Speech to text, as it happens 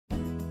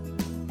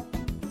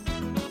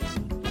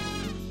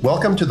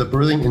Welcome to the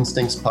Birthing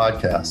Instincts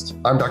podcast.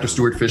 I'm Dr.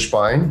 Stuart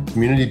Fishbein,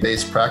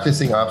 community-based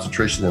practicing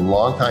obstetrician and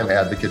longtime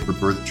advocate for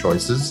birth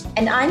choices.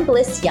 And I'm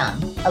Bliss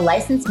Young, a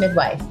licensed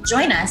midwife.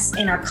 Join us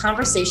in our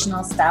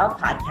conversational style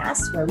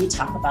podcast where we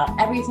talk about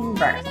everything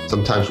birth.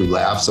 Sometimes we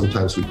laugh,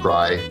 sometimes we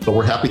cry, but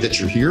we're happy that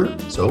you're here.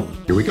 So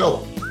here we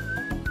go.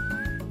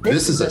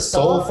 This is a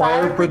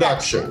Soulfire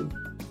production.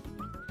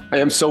 I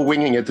am so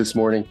winging it this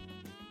morning.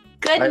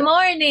 Good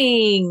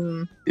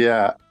morning.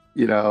 Yeah,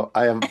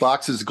 I have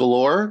boxes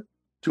galore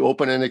to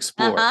open and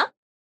explore.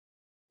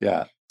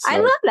 Yeah. So, I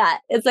love that.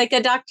 It's like a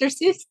Dr.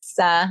 Seuss.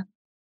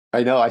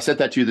 I know. I said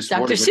that to you this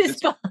morning. Dr.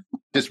 Seuss.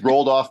 Just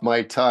rolled off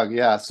my tongue.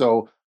 Yeah.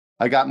 So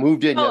I got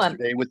moved in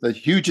yesterday with the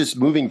hugest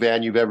moving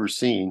van you've ever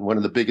seen. One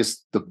of the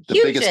biggest, the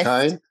biggest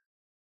kind.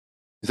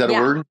 Is that a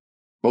word?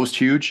 Most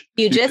huge?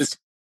 Hugest.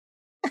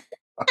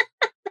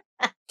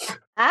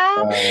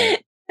 Yeah.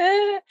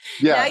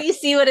 Now you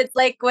see what it's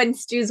like when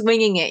Stu's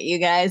winging it, you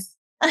guys.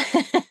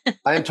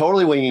 I am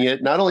totally winging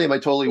it. Not only am I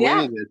totally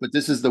winging it, but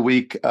this is the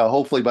week,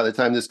 hopefully by the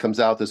time this comes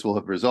out, this will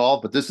have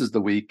resolved. But this is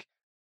the week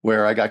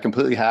where I got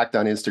completely hacked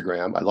on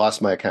Instagram. I lost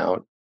my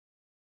account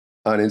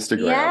on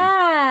Instagram.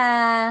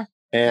 Yeah.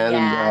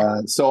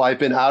 And so I've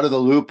been out of the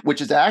loop,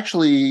 which is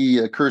actually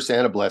a curse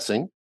and a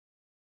blessing,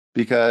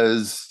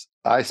 because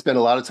I spend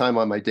a lot of time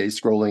on my day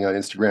scrolling on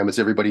Instagram, as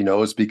everybody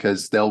knows,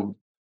 because they'll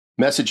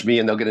message me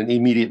and they'll get an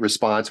immediate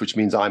response, which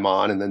means I'm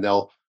on, and then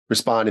they'll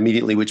respond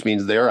immediately, which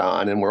means they're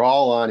on, and we're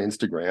all on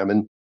Instagram.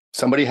 And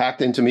somebody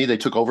hacked into me. They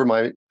took over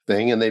my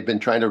thing, and they've been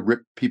trying to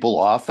rip people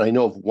off. And I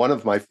know of one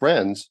of my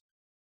friends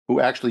who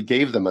actually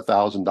gave them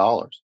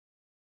 $1,000.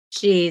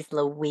 Jeez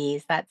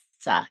Louise, that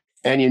sucks.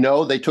 And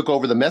they took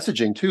over the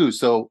messaging too.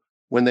 So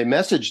when they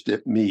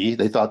messaged me,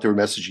 they thought they were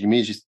messaging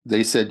me.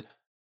 They said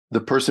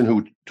the person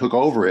who took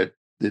over it,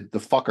 the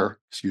fucker,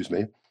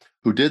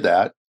 who did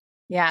that,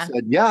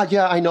 said,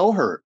 yeah, I know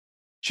her.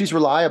 She's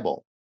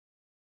reliable.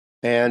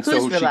 And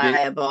who's so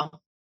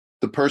reliable?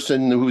 The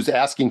person who's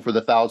asking for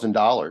the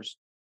 $1,000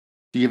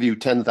 to give you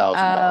 $10,000. Oh,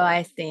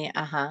 I see.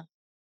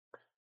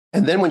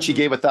 And then when she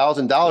gave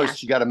 $1,000,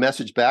 she got a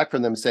message back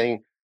from them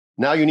saying,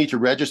 now you need to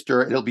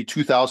register. It'll be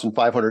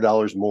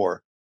 $2,500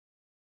 more.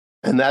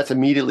 And that's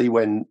immediately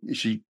when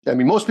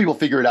most people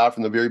figure it out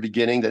from the very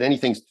beginning that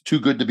anything's too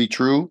good to be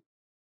true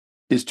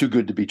is too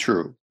good to be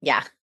true.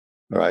 Yeah.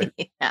 All right.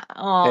 Yeah.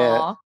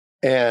 Aww.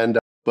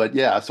 But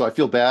so I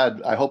feel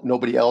bad. I hope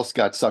nobody else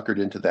got suckered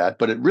into that.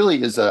 But it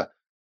really is a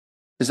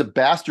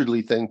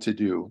bastardly thing to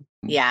do.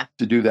 Yeah.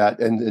 To do that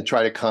and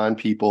try to con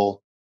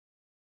people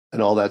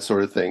and all that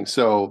sort of thing.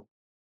 So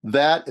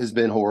that has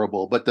been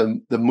horrible. But the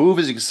move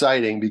is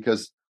exciting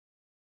because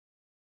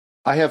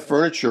I have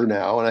furniture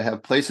now and I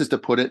have places to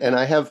put it. And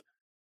I have,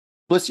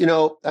 Bliss,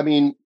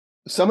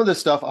 some of the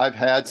stuff I've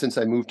had since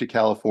I moved to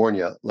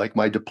California, like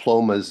my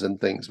diplomas and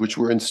things, which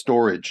were in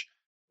storage.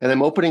 And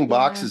I'm opening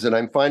boxes and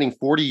I'm finding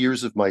 40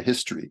 years of my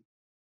history.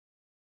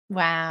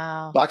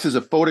 Wow. Boxes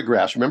of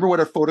photographs. Remember what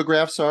our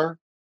photographs are?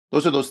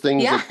 Those are those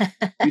things that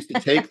you used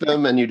to take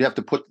them and you'd have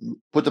to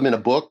put them in a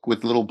book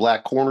with little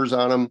black corners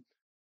on them.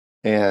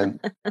 And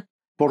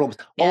photos.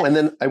 Oh, and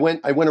then I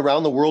went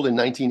around the world in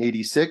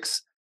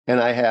 1986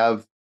 and I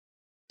have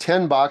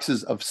 10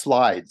 boxes of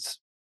slides,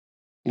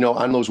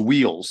 on those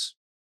wheels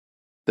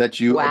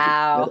that you.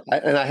 Wow.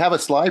 And I have a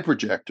slide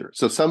projector.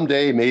 So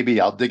someday maybe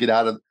I'll dig it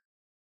out of.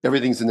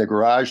 Everything's in the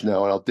garage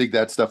now, and I'll dig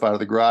that stuff out of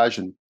the garage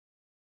and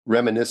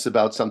reminisce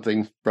about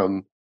something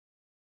from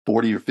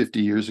 40 or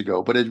 50 years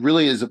ago. But it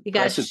really is impressive. You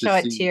got to show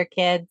it to your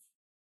kids.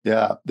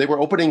 Yeah. They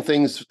were opening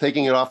things,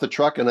 taking it off the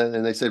truck,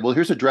 and they said, well,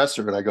 here's a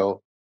dresser. And I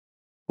go,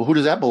 well, who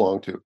does that belong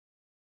to?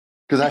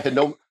 Because I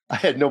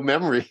had no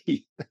memory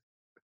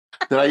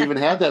that I even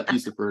had that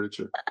piece of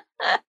furniture.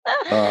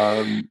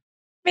 Amazing.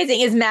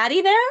 Is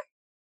Maddie there?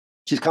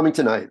 She's coming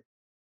tonight.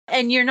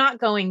 And you're not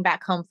going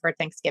back home for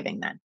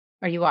Thanksgiving then?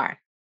 Or you are?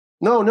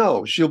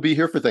 No, she'll be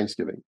here for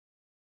Thanksgiving.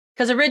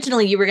 Because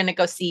originally you were going to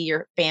go see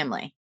your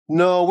family.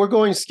 No, we're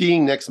going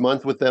skiing next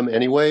month with them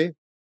anyway.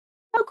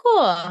 Oh,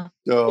 cool.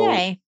 So,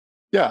 yay.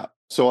 Yeah.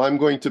 So I'm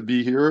going to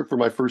be here for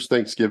my first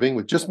Thanksgiving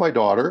with just my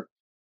daughter.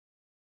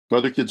 My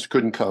other kids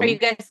couldn't come.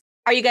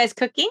 Are you guys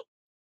cooking?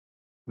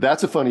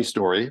 That's a funny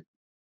story.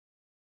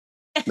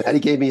 Maddie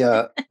gave me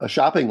a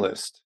shopping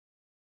list.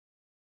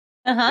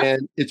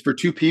 And it's for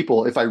 2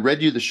 people. If I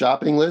read you the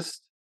shopping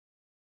list,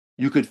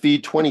 you could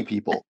feed 20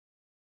 people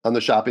on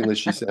the shopping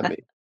list she sent me.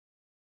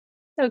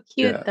 So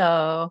cute,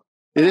 though.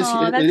 It is.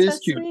 It is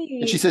cute.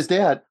 Sweet. And she says,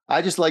 "Dad,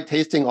 I just like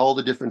tasting all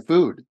the different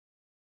food."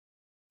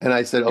 And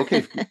I said,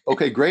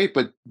 "Okay, great,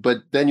 but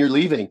then you're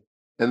leaving,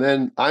 and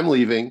then I'm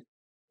leaving,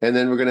 and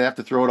then we're going to have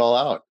to throw it all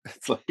out."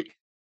 It's like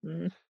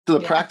so the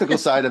practical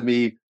side of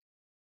me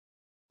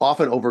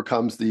often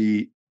overcomes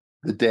the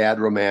dad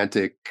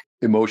romantic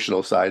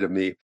emotional side of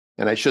me,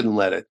 and I shouldn't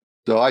let it.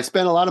 So I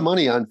spent a lot of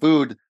money on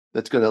food.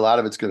 A lot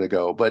of it's going to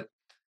go, but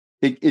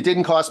it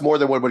didn't cost more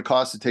than what it would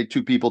cost to take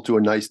 2 people to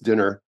a nice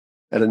dinner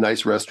at a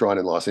nice restaurant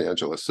in Los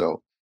Angeles.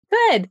 So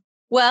good.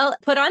 Well,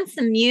 put on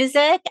some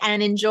music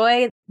and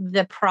enjoy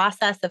the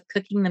process of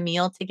cooking the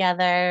meal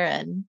together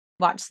and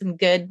watch some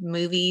good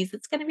movies.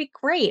 It's going to be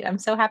great. I'm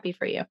so happy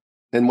for you.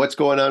 And what's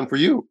going on for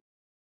you?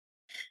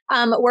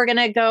 We're going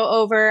to go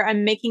over,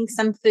 I'm making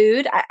some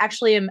food. I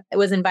actually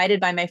was invited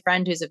by my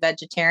friend who's a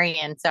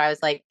vegetarian. So I was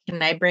like,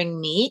 can I bring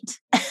meat?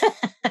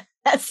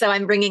 So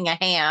I'm bringing a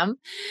ham.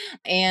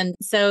 And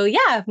so, yeah,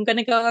 I'm going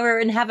to go over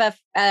and have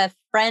a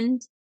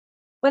friend.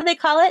 What do they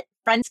call it?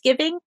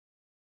 Friendsgiving?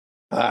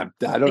 I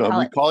don't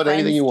know. You call it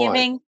anything you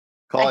want.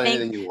 Call it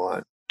anything you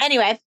want.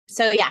 Anyway,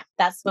 so yeah,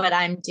 that's what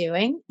I'm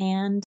doing.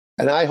 And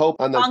I hope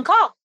on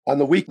call. On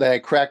the week that I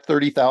cracked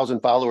 30,000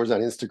 followers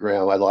on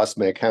Instagram, I lost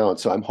my account.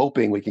 So I'm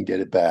hoping we can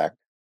get it back.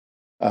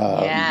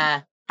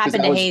 Happened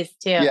to Hayes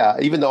too. Yeah,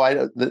 even though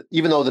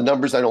the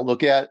numbers I don't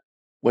look at,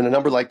 when a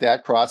number like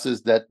that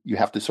crosses, that you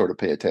have to sort of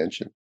pay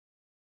attention.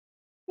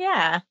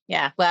 Yeah.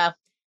 Well,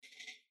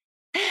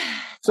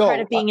 so part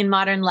of being in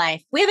modern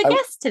life. We have a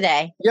guest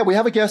today. Yeah, we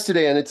have a guest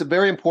today, and it's a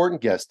very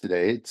important guest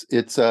today.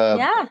 It's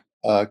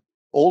a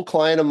old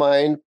client of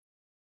mine,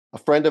 a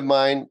friend of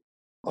mine.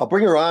 I'll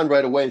bring her on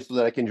right away so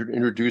that I can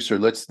introduce her.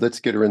 Let's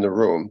get her in the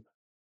room.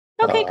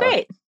 Okay,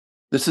 great.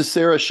 This is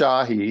Sarah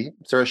Shahi.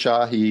 Sarah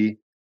Shahi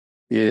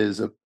is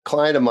a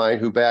client of mine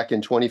who back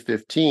in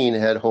 2015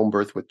 had home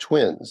birth with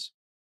twins.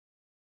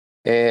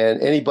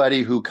 And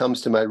anybody who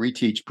comes to my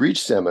Reteach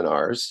Breech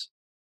seminars.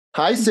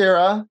 Hi,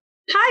 Sarah.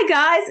 Hi,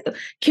 guys.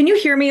 Can you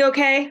hear me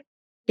okay?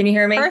 Can you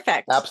hear me?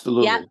 Perfect.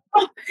 Absolutely. Yep.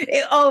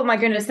 Oh my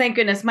goodness. Thank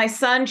goodness. My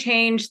son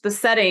changed the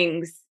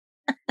settings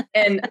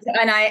and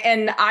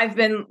I've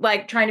been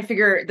like trying to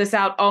figure this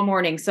out all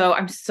morning. So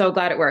I'm so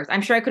glad it works.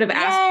 I'm sure I could have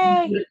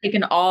asked you to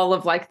taken all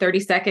of like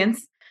 30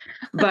 seconds.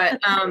 But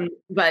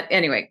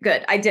anyway,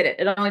 good. I did it.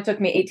 It only took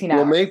me 18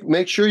 hours. Well,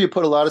 make sure you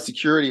put a lot of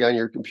security on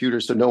your computer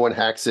so no one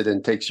hacks it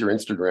and takes your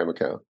Instagram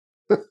account.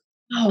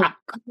 Oh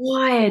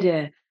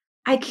God.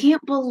 I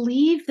can't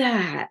believe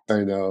that. I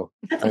know.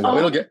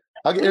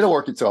 It'll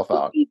work itself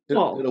out.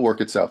 It'll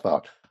work itself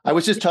out. I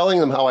was just telling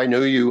them how I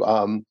know you,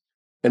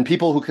 and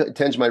people who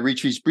attend my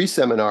Reteach Breech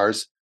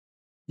seminars,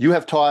 you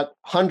have taught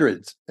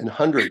hundreds and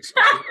hundreds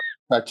of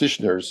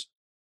practitioners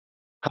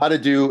how to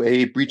do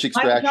a breech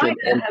extraction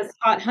and has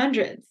taught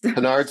hundreds.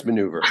 Pinard's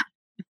maneuver.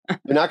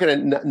 Now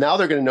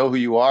they're going to know who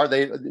you are.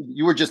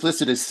 You were just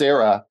listed as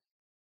Sarah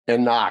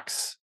and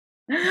Knox,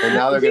 and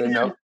now they're going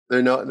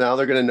to know. Now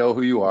they're going to know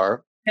who you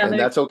are, and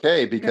that's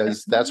okay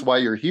because that's why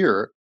you're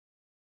here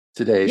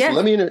today. Yes.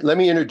 So let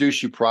me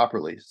introduce you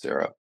properly,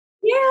 Sarah.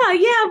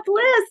 Yeah,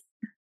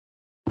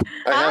 Bliss.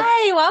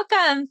 Hi,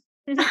 welcome.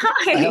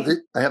 Hi.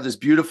 I have this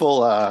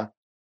beautiful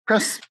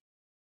press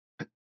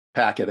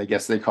packet, I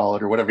guess they call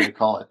it, or whatever you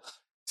call it.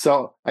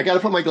 So I got to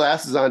put my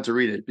glasses on to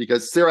read it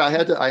because Sarah,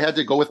 I had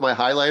to go with my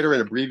highlighter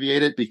and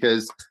abbreviate it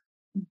because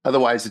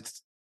otherwise it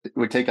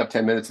would take up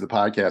 10 minutes of the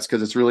podcast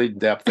because it's really in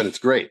depth and it's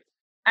great.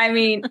 I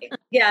mean,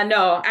 yeah,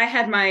 no, I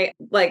had my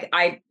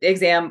eye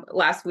exam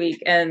last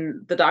week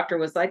and the doctor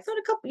was like, so in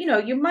a couple,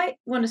 you might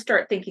want to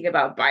start thinking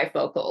about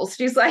bifocals.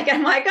 She's like,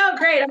 I'm like, oh,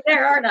 great. I'm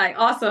there, aren't I?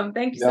 Awesome.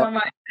 Thank you so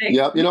much. Thanks.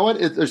 Yeah. You know what?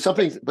 There's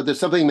something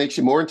that makes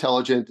you more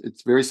intelligent.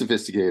 It's very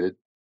sophisticated.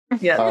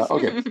 Yeah.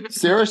 Okay.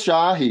 Sarah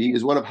Shahi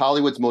is one of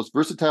Hollywood's most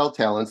versatile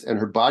talents, and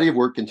her body of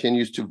work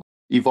continues to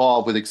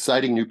evolve with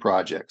exciting new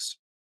projects.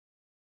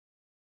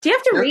 Do you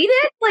have to read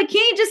it? Like,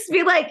 can't you just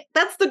be like,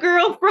 that's the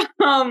girl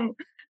from...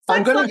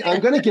 I'm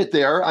gonna get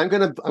there. I'm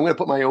gonna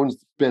put my own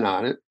spin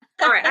on it.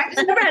 All right.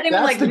 I never had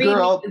anyone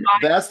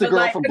That's the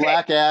girl from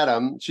Black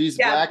Adam. She's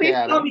Black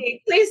Adam.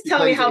 Please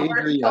tell me how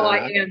versatile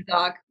I am,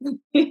 Doc.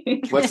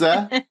 What's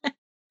that?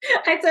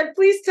 I said,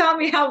 please tell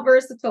me how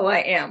versatile I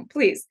am,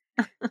 please.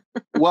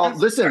 Well,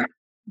 listen,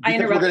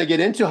 because we're going to get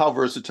into how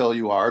versatile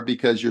you are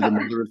because you're the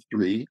mother of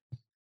three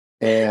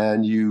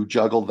and you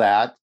juggle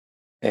that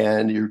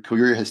and your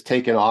career has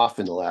taken off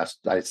in the last,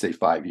 I'd say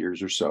 5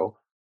 years or so,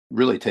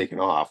 really taken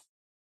off.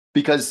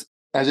 Because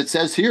as it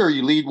says here,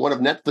 you lead one of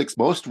Netflix's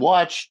most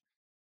watched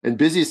and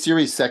busiest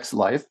series, Sex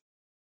Life,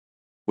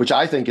 which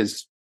I think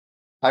is,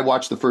 I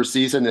watched the first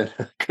season and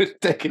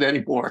couldn't take it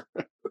anymore.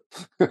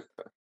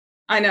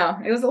 I know.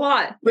 It was a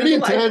lot. Pretty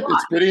intense.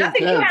 It's pretty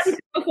Nothing intense. you hadn't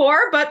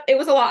before, but it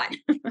was a lot.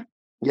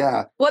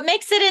 Yeah. What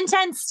makes it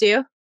intense,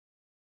 Stu?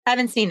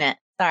 Haven't seen it.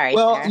 Sorry.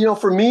 Well, Sarah.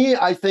 For me,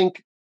 I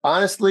think,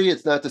 honestly,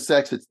 it's not the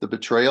sex, it's the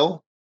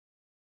betrayal.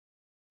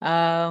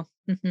 Oh.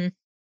 Mm-hmm.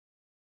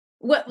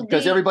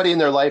 Because everybody in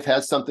their life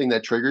has something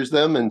that triggers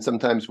them. And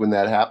sometimes when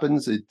that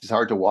happens, it's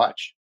hard to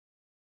watch.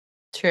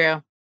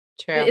 True.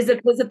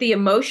 Was it the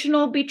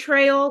emotional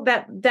betrayal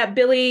that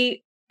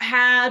Billy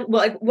had?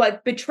 Well,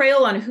 what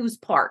betrayal on whose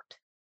part?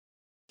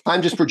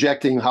 I'm just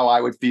projecting how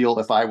I would feel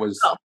if I was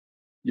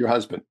your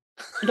husband.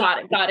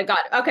 Got it.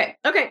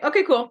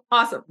 Okay, cool.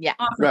 Awesome. Yeah.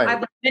 Awesome. Right. I've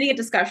had many a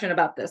discussion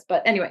about this,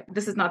 but anyway,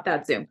 this is not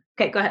that Zoom.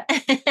 Okay, go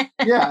ahead.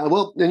 Yeah,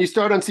 well, and you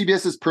start on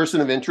CBS's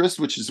Person of Interest,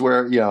 which is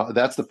where,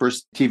 that's the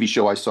first TV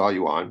show I saw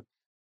you on.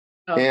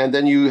 Oh. And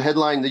then you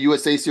headline the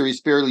USA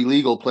series Fairly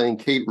Legal, playing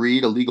Kate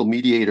Reed, a legal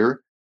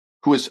mediator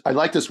I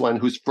like this one,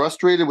 who's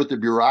frustrated with the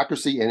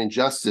bureaucracy and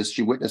injustice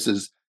she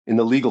witnesses in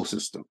the legal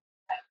system.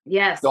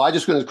 Yes. So I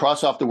just going to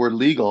cross off the word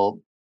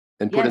legal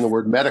and put in the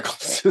word medical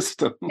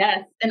system.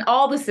 Yes. And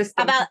all the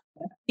systems. I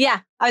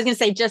was going to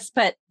say, just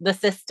put the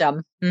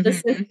system. The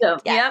system.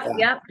 Yeah.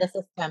 Yep. The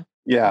system.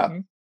 Yeah. Mm-hmm.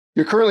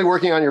 You're currently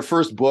working on your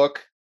first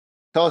book.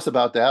 Tell us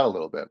about that a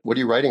little bit. What are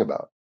you writing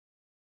about?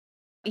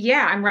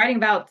 Yeah, I'm writing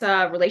about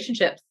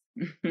relationships.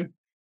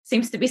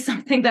 Seems to be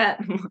something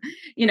that,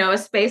 a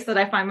space that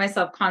I find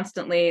myself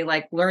constantly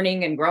like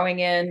learning and growing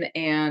in.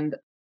 And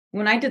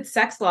when I did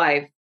Sex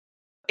Life,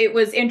 it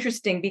was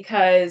interesting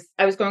because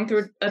I was going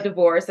through a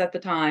divorce at the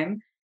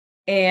time.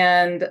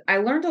 And I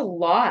learned a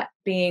lot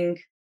being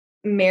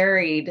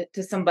married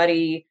to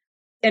somebody,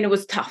 and it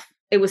was tough.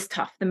 It was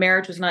tough. The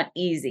marriage was not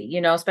easy,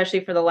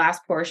 especially for the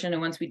last portion.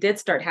 And once we did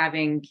start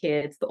having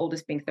kids, the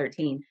oldest being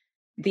 13,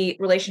 the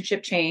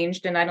relationship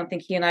changed. And I don't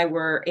think he and I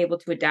were able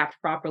to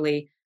adapt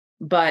properly.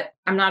 But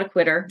I'm not a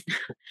quitter.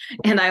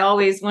 And I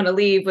always want to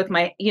leave with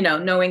my,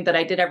 knowing that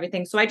I did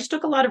everything. So I just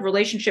took a lot of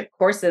relationship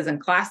courses and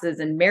classes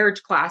and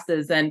marriage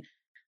classes. And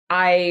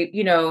I,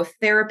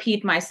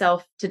 therapied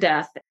myself to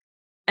death.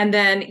 And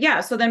then,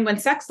 so then when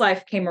Sex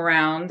Life came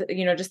around,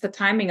 just the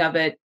timing of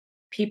it,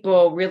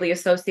 people really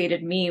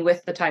associated me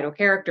with the title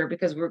character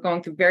because we were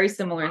going through very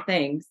similar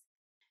things.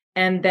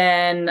 And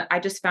then I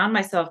just found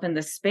myself in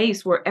this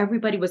space where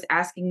everybody was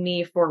asking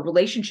me for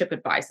relationship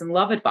advice and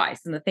love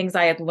advice and the things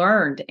I had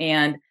learned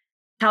and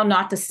how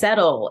not to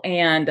settle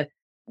and,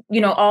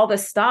 all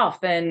this stuff.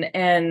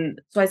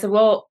 And so I said,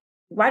 well,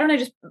 why don't I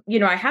just,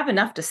 I have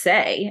enough to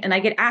say and I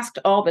get asked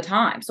all the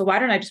time. So why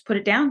don't I just put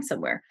it down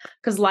somewhere?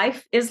 Because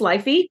life is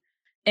lifey.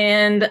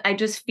 And I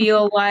just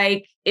feel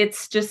like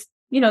it's just,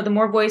 the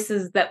more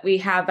voices that we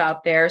have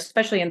out there,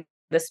 especially in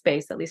this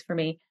space, at least for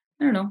me,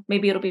 I don't know,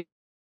 maybe it'll be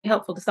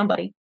helpful to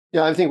somebody.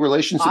 Yeah, I think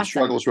relationship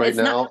struggles right It's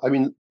now. I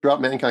mean,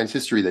 throughout mankind's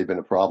history, they've been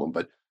a problem,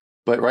 but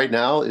right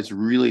now it's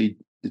really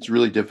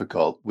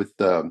difficult with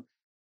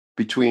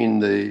between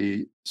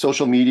the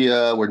social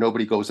media where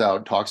nobody goes out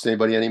and talks to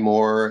anybody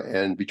anymore,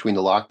 and between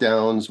the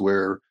lockdowns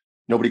where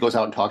nobody goes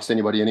out and talks to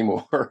anybody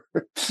anymore.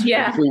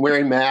 Yeah. Between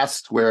wearing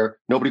masks where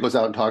nobody goes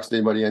out and talks to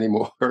anybody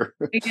anymore.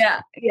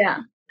 Yeah.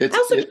 I It's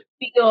also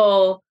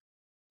feel,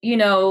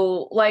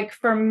 like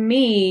for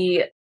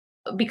me,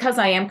 because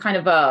I am kind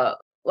of I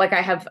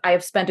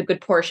have spent a good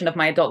portion of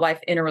my adult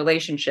life in a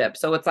relationship.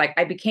 So it's like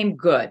I became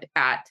good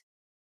at,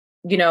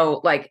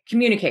 like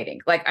communicating.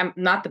 Like I'm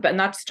not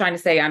not just trying to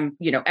say I'm,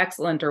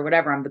 excellent or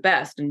whatever, I'm the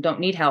best and don't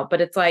need help,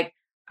 but it's like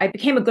I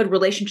became a good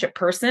relationship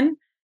person.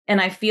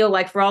 And I feel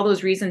like for all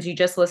those reasons you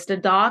just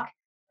listed, Doc,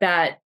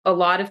 that a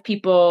lot of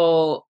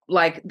people,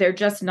 like, they're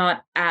just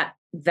not at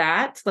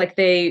that. Like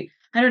I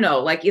don't know,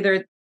 like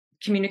either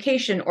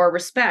communication or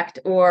respect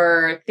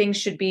or things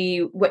should be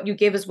what you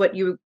give is what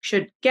you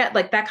should get,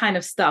 like that kind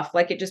of stuff.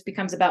 Like it just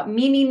becomes about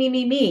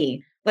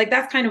me. Like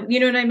that's kind of, you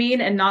know what I mean?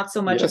 And not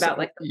so much about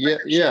like,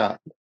 yeah.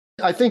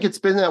 I think it's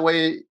been that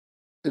way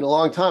in a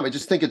long time. I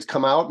just think it's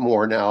come out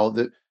more now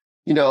that,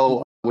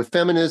 with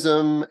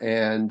feminism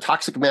and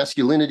toxic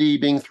masculinity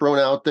being thrown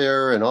out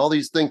there and all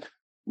these things,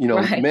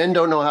 Right. Men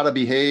don't know how to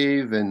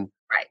behave and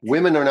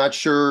women are not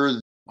sure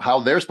how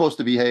they're supposed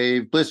to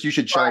behave. Bliss, you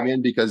should chime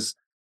in because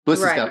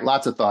Bliss has got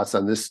lots of thoughts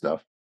on this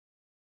stuff.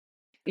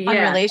 On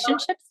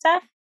relationship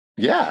stuff?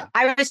 Yeah.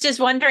 I was just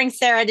wondering,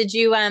 Sarah, did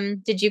you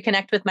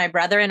connect with my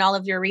brother in all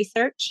of your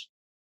research?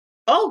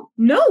 Oh,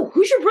 no.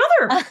 Who's your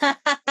brother?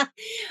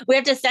 We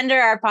have to send her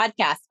our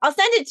podcast. I'll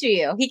send it to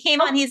you. He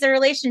came on. He's a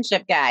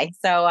relationship guy.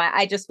 So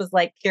I just was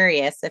like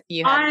curious if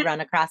you had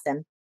run across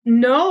him.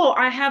 No,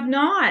 I have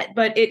not.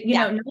 But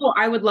no,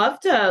 I would love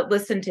to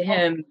listen to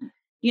him,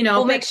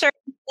 We'll make sure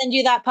to send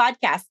you that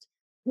podcast.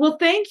 Well,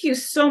 thank you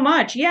so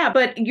much. Yeah,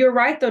 but you're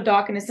right, though,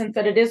 Doc, in a sense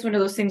that it is one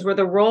of those things where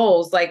the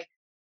roles, like,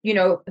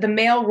 the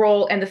male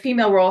role and the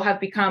female role have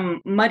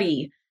become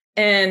muddy.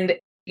 And,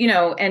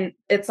 and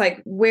it's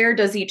like, where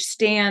does each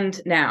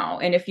stand now?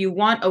 And if you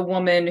want a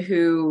woman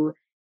who,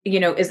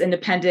 is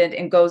independent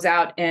and goes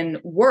out and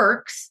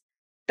works,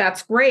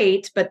 that's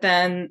great. But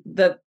then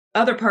the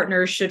other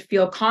partner should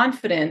feel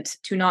confident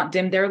to not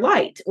dim their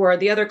light, or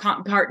the other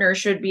partner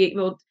should be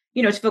able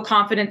to feel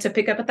confident to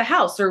pick up at the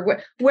house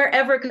or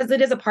wherever, because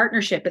it is a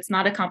partnership. It's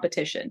not a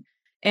competition.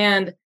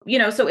 And,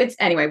 so it's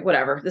anyway,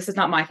 whatever. This is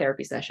not my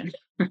therapy session.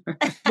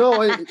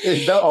 No, I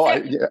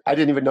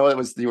didn't even know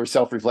you were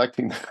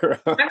self-reflecting there.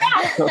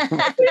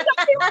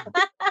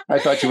 I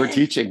thought you were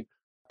teaching.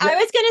 I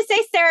was going to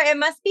say, Sarah, it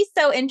must be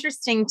so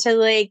interesting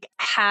to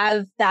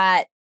have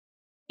that,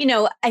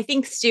 I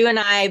think Stu and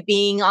I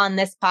being on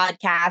this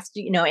podcast,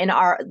 in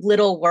our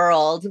little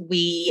world,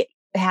 we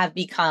have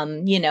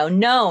become,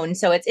 known.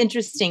 So it's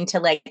interesting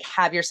to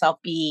have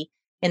yourself be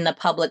in the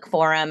public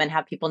forum and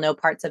have people know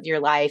parts of your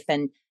life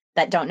and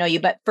that don't know you.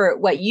 But for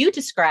what you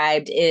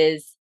described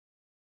is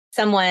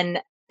someone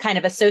kind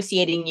of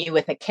associating you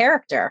with a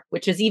character,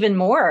 which is even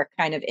more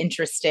kind of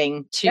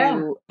interesting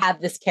to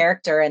have this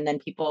character. And then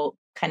people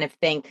kind of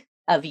think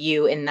of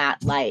you in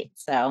that light.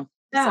 So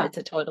it's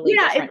a totally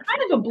different. It's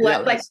kind of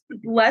a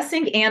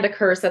blessing and a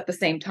curse at the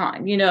same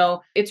time.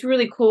 It's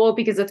really cool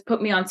because it's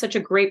put me on such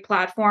a great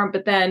platform,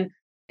 but then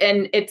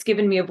and it's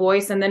given me a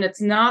voice. And then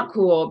it's not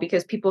cool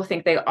because people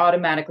think they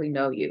automatically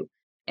know you.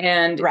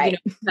 And, Right.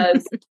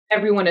 because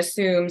everyone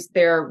assumes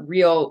they're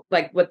real,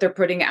 like what they're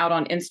putting out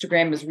on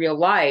Instagram is real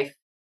life.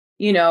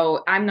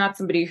 I'm not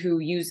somebody who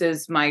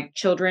uses my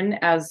children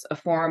as a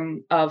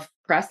form of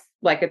press.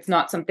 Like, it's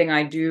not something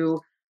I do.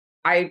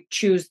 I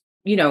choose,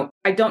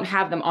 I don't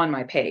have them on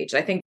my page.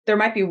 I think there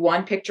might be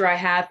one picture I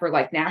had for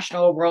like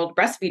National World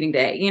Breastfeeding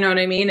Day, you know what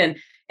I mean?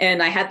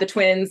 And I had the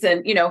twins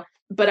and,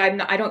 but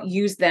I don't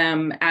use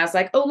them as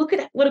like, oh, look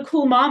at what a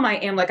cool mom I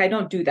am. Like, I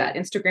don't do that.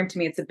 Instagram to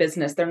me, it's a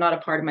business. They're not a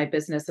part of my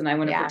business. And I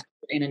want to protect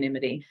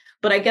anonymity,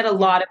 but I get a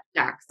lot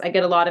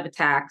of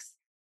attacks.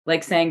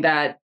 Like saying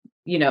that,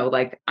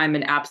 like I'm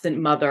an absent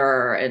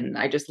mother and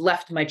I just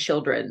left my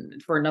children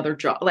for another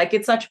job. Like,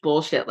 it's such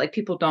bullshit. Like,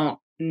 people don't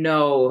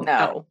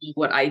know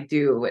what I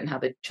do and how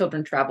the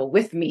children travel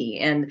with me.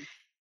 And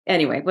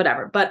anyway,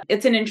 whatever. But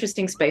it's an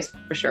interesting space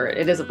for sure.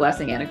 It is a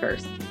blessing and a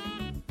curse.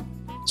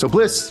 So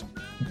Bliss,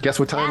 guess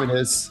what time it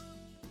is?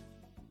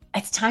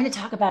 It's time to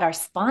talk about our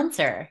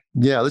sponsor.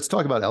 Yeah, let's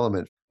talk about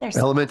Element.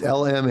 Element,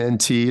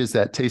 LMNT, is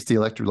that tasty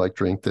electrolyte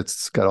drink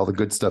that's got all the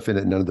good stuff in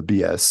it, none of the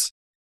BS.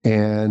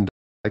 And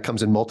it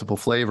comes in multiple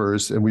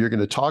flavors. And we are going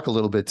to talk a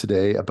little bit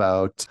today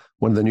about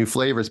one of the new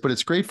flavors, but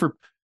it's great for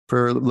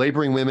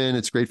laboring women.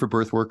 It's great for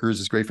birth workers.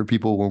 It's great for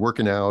people when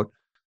working out,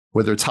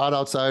 whether it's hot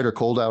outside or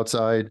cold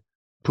outside.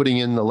 Putting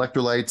in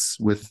electrolytes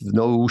with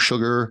no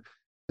sugar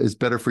is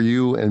better for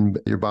you and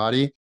your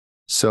body.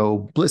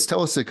 So Bliss,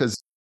 tell us it,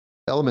 because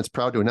Element's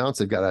proud to announce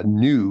they've got a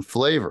new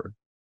flavor.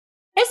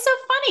 It's so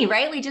funny,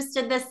 right? We just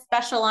did this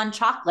special on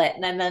chocolate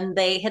and then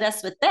they hit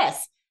us with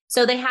this.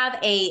 So they have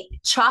a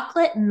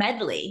chocolate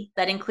medley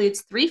that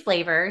includes 3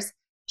 flavors: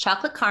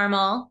 chocolate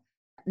caramel,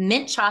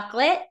 mint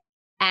chocolate,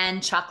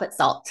 and chocolate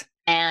salt.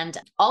 And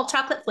all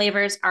chocolate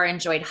flavors are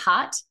enjoyed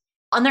hot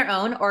on their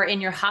own or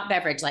in your hot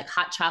beverage, like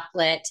hot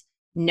chocolate,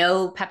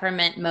 no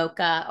peppermint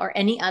mocha, or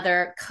any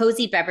other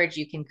cozy beverage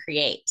you can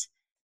create.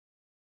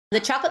 The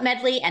chocolate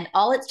medley and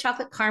all its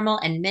chocolate caramel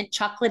and mint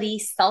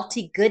chocolatey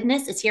salty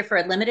goodness is here for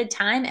a limited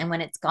time. And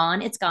when it's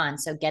gone, it's gone.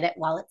 So get it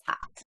while it's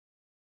hot.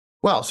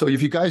 Wow. So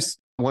if you guys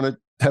want to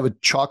have a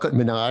chocolate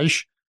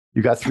menage,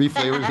 you got 3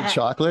 flavors of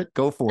chocolate,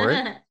 go for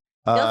it.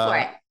 Go for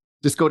it.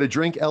 Just go to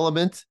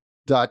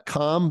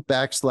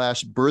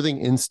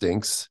drinkelement.com/birthing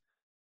instincts.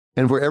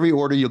 And for every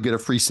order, you'll get a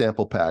free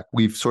sample pack.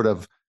 We've sort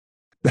of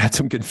had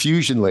some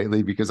confusion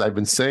lately because I've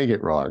been saying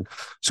it wrong.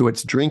 So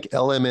it's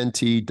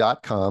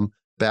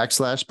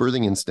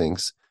drinkelement.com/birthing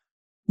instincts.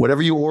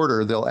 Whatever you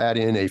order, they'll add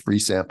in a free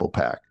sample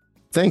pack.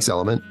 Thanks,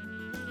 Element.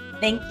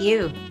 Thank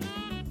you.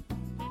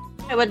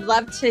 I would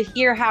love to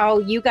hear how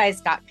you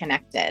guys got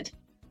connected.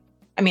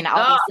 I mean,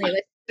 obviously it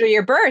was through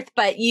your birth,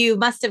 but you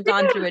must have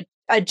gone through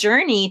a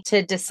journey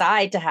to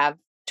decide to have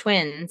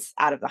twins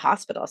out of the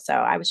hospital. So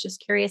I was just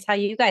curious how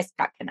you guys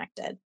got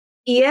connected.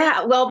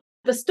 Yeah, well,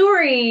 the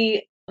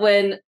story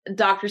when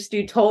Dr.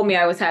 Stu told me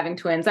I was having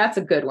twins, that's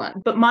a good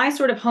one. But my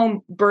sort of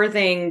home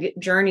birthing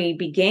journey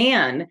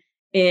began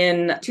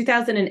in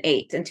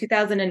 2008. In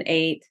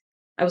 2008,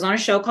 I was on a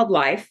show called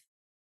Life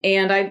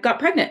and I got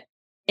pregnant.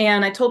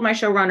 And I told my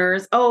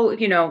showrunners,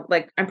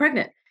 I'm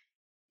pregnant.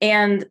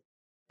 And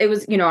it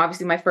was,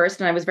 obviously my first,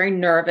 and I was very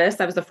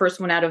nervous. I was the first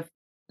one out of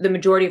the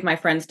majority of my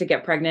friends to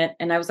get pregnant.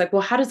 And I was like,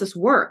 well, how does this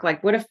work?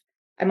 Like, what if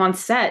I'm on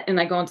set and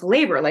I go into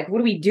labor? Like, what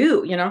do we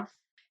do?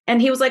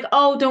 And he was like,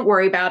 oh, don't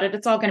worry about it.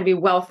 It's all going to be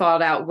well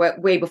thought out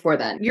way before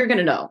then. You're going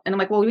to know. And I'm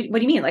like, well, what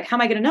do you mean? Like, how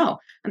am I going to know?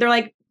 And they're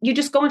like, you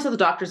just go into the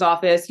doctor's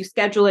office, you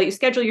schedule it, you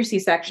schedule your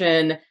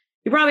C-section.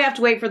 You probably have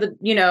to wait for the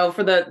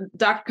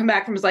doctor to come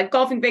back from his like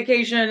golfing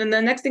vacation. And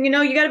the next thing you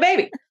know, you got a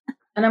baby.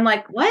 And I'm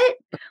like, what?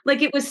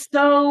 Like, it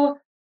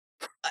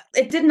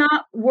did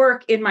not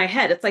work in my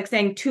head. It's like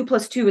saying 2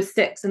 + 2 is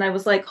 6. And I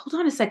was like, hold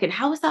on a second.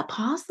 How is that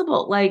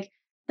possible? Like,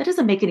 that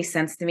doesn't make any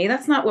sense to me.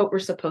 That's not what we're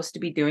supposed to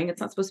be doing.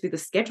 It's not supposed to be the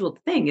scheduled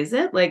thing, is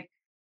it?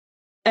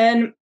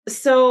 And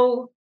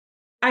so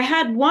I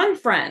had one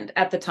friend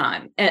at the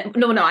time. And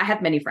no, I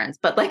had many friends,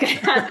 but like I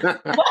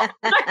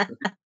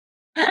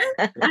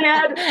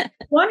had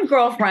one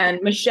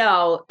girlfriend,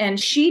 Michelle, and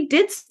she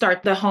did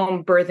start the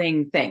home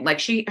birthing thing.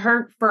 Like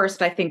her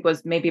first, I think,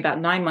 was maybe about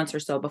 9 months or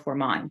so before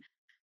mine.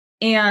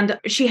 And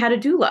she had a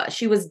doula.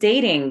 She was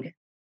dating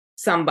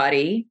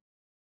somebody.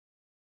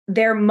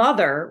 Their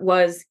mother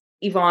was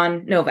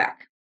Yvonne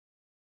Novak.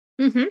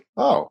 Mm-hmm.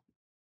 Oh.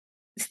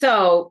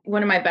 So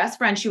one of my best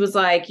friends, she was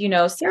like,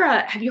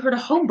 Sarah, have you heard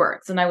of home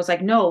births? And I was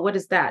like, no, what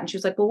is that? And she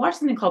was like, well, watch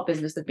something called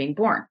Business of Being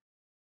Born.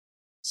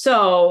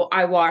 So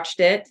I watched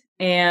it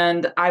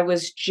and I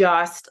was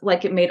just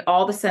like, it made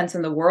all the sense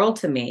in the world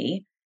to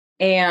me.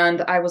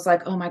 And I was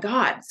like, oh my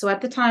God. So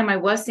at the time I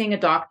was seeing a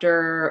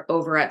doctor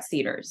over at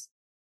Cedars.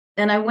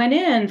 And I went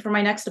in for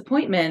my next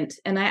appointment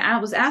and I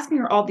was asking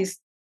her all these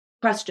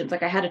questions.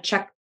 Like, I had a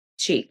check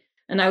sheet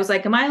and I was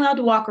like, am I allowed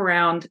to walk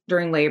around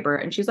during labor?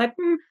 And she's like,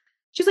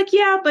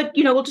 yeah, but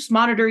we'll just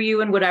monitor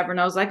you and whatever. And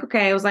I was like,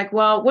 okay. I was like,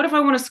 well, what if I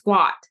want to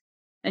squat?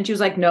 And she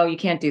was like, no, you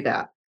can't do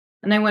that.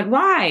 And I went,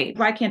 why?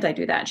 Why can't I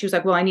do that? And she was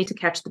like, well, I need to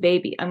catch the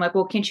baby. I'm like,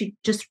 well, can't you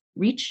just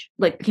reach?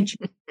 Like, can't you,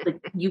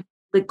 like, you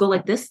like go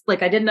like this?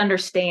 Like, I didn't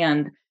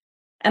understand.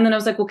 And then I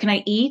was like, well, can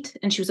I eat?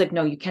 And she was like,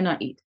 no, you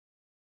cannot eat.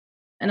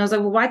 And I was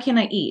like, well, why can't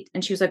I eat?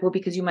 And she was like, well,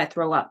 because you might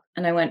throw up.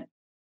 And I went,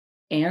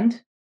 and?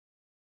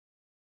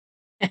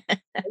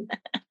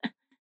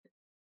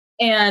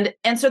 And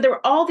so there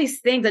were all these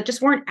things that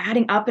just weren't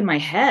adding up in my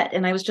head.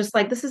 And I was just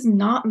like, this is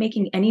not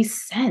making any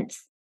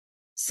sense.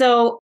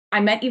 So I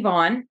met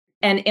Yvonne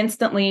and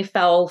instantly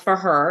fell for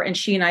her. And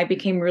she and I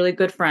became really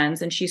good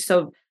friends. And she's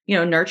so,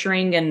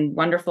 nurturing and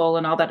wonderful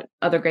and all that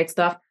other great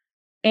stuff.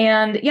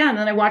 And yeah, and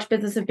then I watched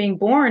Business of Being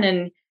Born.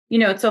 And,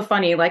 it's so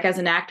funny. Like as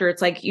an actor,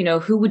 it's like,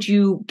 who would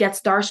you get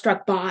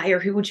starstruck by, or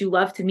who would you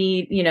love to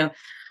meet, Meryl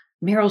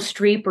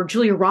Streep or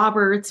Julia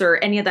Roberts or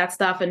any of that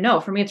stuff. And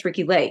no, for me, it's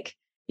Ricki Lake,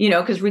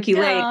 because Ricki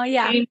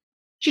Lake,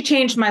 she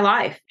changed my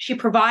life. She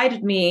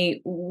provided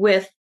me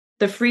with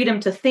the freedom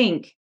to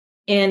think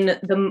in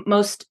the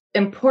most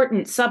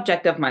important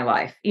subject of my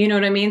life. You know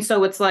what I mean?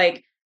 So it's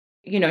like,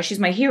 she's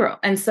my hero.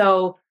 And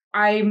so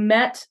I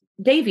met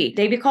Davy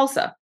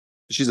Kulsa.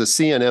 She's a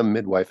CNM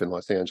midwife in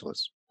Los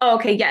Angeles. Oh,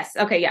 okay. Yes.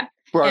 Okay. Yeah.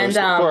 For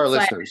our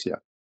listeners. Yeah.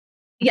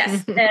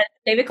 Yes. And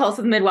David Kulsa,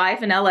 the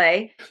midwife in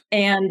LA.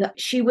 And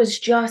she was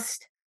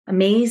just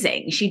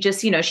amazing. She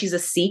just, she's a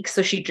Sikh.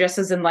 So she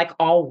dresses in like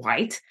all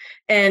white.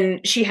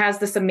 And she has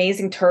this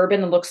amazing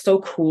turban and looks so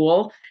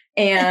cool.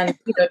 And,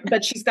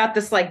 but she's got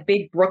this like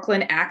big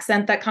Brooklyn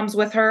accent that comes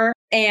with her.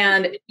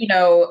 And,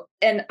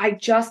 and I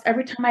just,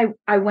 every time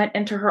I went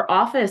into her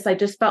office, I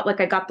just felt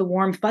like I got the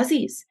warm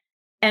fuzzies.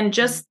 And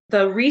just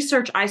the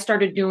research I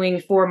started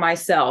doing for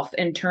myself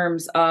in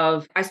terms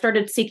of, I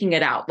started seeking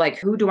it out. Like,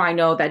 who do I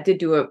know that did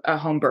do a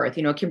home birth?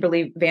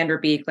 Kimberly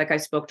Vanderbeek, like I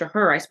spoke to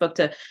her,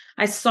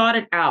 I sought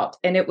it out.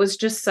 And it was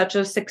just such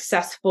a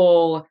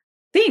successful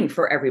thing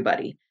for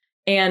everybody.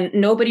 And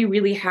nobody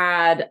really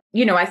had,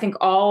 I think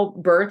all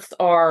births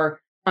are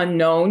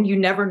unknown. You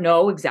never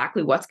know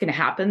exactly what's going to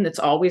happen. It's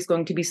always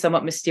going to be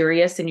somewhat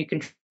mysterious, and you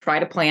can try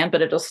to plan,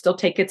 but it'll still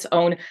take its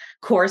own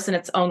course in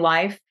its own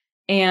life.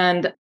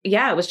 And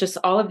yeah, it was just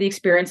all of the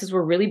experiences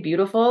were really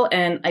beautiful.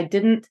 And I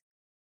didn't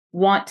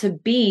want to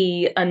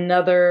be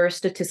another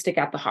statistic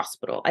at the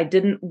hospital. I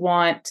didn't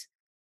want,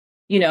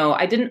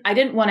 I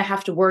didn't want to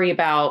have to worry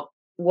about,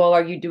 well,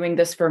 are you doing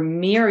this for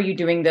me, or are you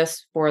doing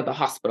this for the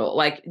hospital?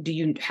 Like, do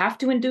you have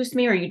to induce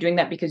me, or are you doing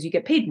that because you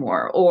get paid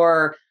more?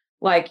 Or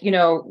like,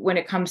 when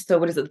it comes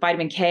to,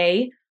 vitamin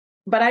K,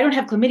 but I don't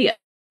have chlamydia.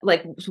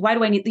 Like, why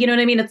do I need, you know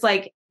what I mean? It's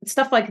like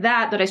stuff like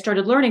that I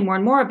started learning more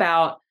and more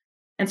about,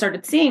 and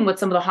started seeing what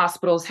some of the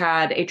hospitals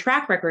had a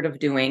track record of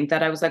doing,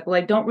 that I was like, well,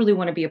 I don't really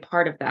want to be a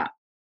part of that.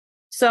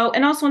 So,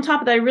 and also on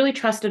top of that, I really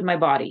trusted my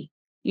body.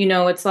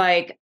 It's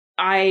like,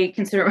 I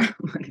consider,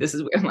 this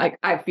is weird, like,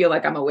 I feel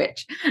like I'm a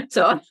witch.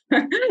 So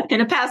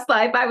in a past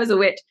life, I was a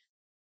witch.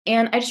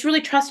 And I just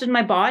really trusted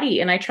my body,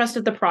 and I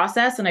trusted the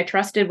process, and I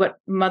trusted what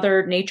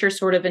Mother Nature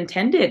sort of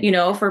intended,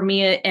 for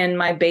me and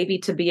my baby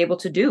to be able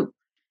to do.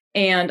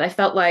 And I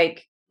felt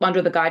like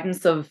under the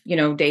guidance of,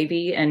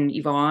 Davy and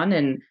Yvonne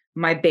and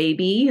my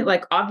baby,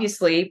 like,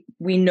 obviously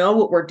we know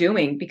what we're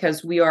doing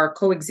because we are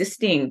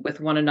coexisting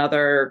with one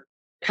another,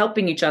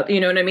 helping each other,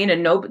 you know what I mean?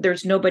 And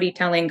there's nobody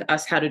telling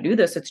us how to do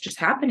this. It's just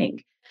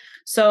happening.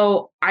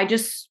 So I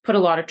just put a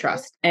lot of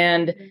trust,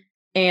 and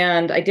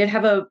I did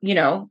have a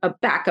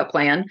backup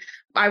plan.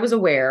 I was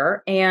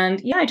aware, and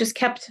yeah, I just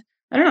kept,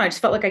 I don't know, I just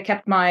felt like I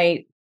kept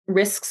my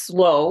risks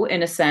low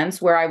in a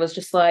sense, where I was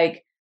just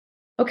like,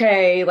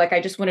 okay, like,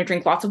 I just want to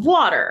drink lots of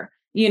water,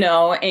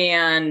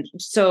 and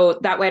so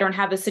that way I don't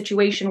have a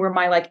situation where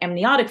my like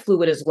amniotic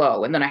fluid is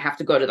low and then I have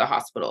to go to the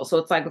hospital. So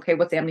it's like, okay,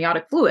 what's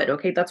amniotic fluid?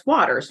 Okay, that's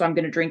water. So I'm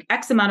going to drink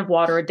X amount of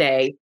water a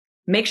day,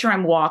 make sure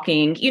I'm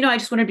walking. I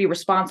just want to be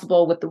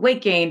responsible with the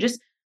weight gain.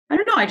 Just, I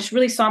don't know. I just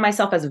really saw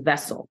myself as a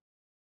vessel.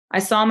 I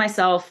saw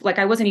myself like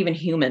I wasn't even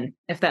human,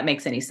 if that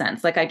makes any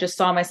sense. Like, I just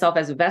saw myself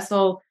as a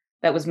vessel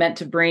that was meant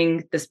to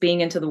bring this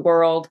being into the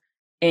world,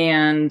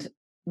 and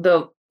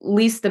the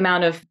least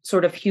amount of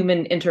sort of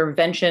human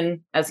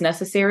intervention as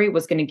necessary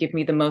was going to give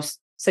me the most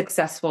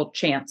successful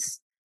chance.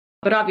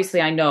 But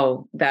obviously I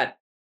know that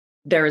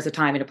there is a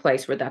time and a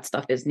place where that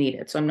stuff is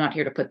needed. So I'm not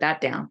here to put that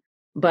down,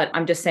 but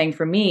I'm just saying,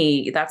 for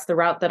me, that's the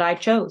route that I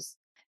chose.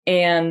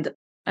 And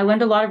I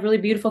learned a lot of really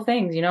beautiful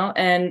things,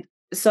 And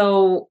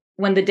so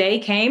when the day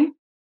came,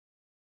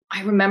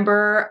 I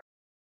remember,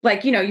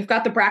 like, you've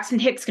got the Braxton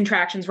Hicks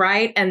contractions,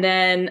 right? And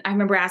then I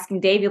remember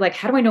asking Davy, like,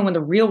 how do I know when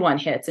the real one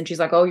hits? And she's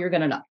like, oh, you're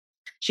going to know.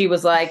 She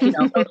was like,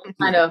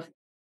 kind of,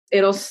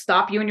 it'll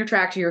stop you in your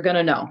tracks. You're going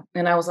to know.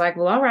 And I was like,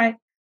 well, all right.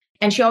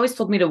 And she always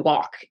told me to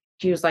walk.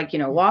 She was like,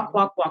 walk,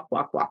 walk, walk,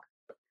 walk, walk.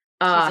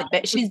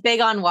 She's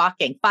big on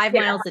walking 5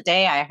 miles a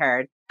day, I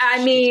heard.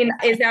 I mean,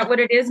 is that what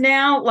it is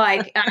now?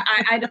 Like,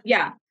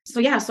 yeah.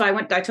 So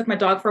I took my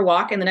dog for a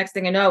walk, and the next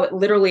thing I know, it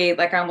literally,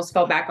 like, I almost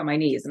fell back on my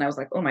knees, and I was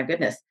like, oh my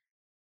goodness.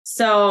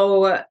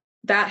 So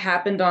that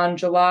happened on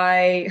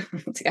July,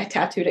 I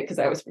tattooed it because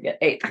I always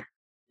forget, 8th.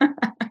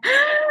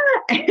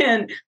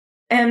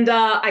 And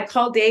I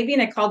called Davey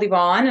and I called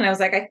Yvonne and I was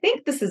like, I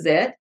think this is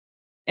it.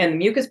 And the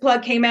mucus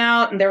plug came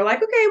out and they were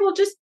like, okay, well,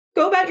 just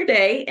go about your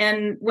day.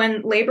 And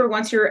when labor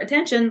wants your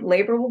attention,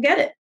 labor will get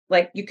it.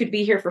 Like you could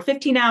be here for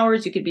 15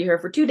 hours. You could be here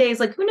for 2 days.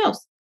 Like, who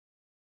knows?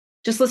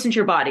 Just listen to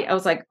your body. I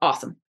was like,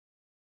 awesome.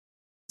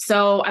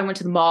 So I went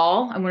to the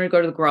mall. I wanted to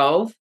go to the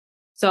Grove.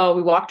 So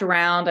we walked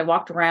around. I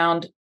walked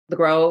around the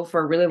Grove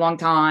for a really long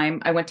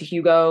time. I went to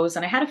Hugo's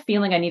and I had a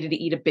feeling I needed to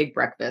eat a big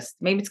breakfast.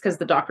 Maybe it's because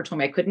the doctor told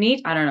me I couldn't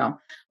eat. I don't know.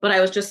 But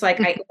I was just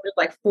like, I ordered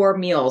like 4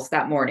 meals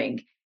that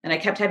morning and I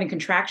kept having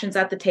contractions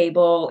at the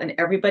table and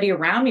everybody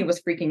around me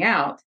was freaking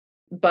out.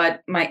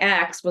 But my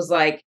ex was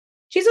like,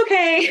 she's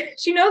okay.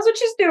 She knows what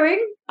she's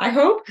doing, I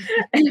hope.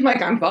 And I'm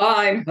like, I'm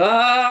fine.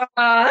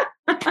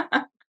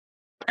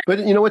 But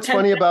you know what's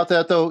funny about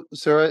that though,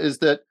 Sarah, is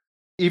that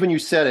even you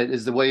said it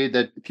is the way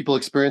that people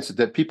experience it,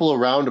 that people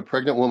around a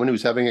pregnant woman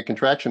who's having a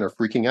contraction are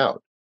freaking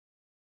out.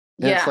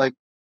 And it's like,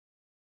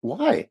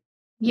 why?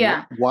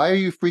 Yeah. Why are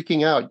you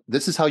freaking out?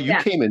 This is how you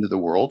came into the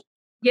world.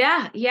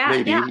 Yeah.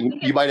 Maybe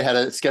you might have had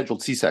a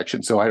scheduled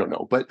C-section, so I don't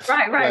know. But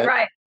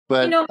right.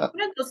 But one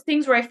of those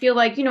things where I feel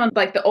like,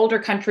 like the older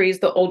countries,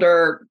 the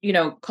older,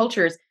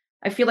 cultures,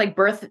 I feel like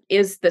birth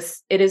is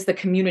it is the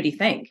community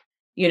thing.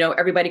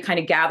 Everybody kind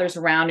of gathers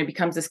around and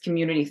becomes this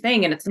community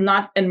thing. And it's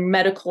not a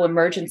medical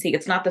emergency.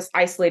 It's not this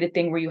isolated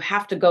thing where you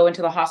have to go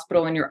into the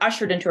hospital and you're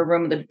ushered into a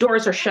room and the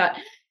doors are shut.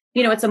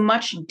 It's a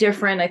much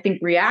different, I think,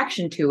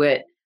 reaction to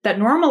it that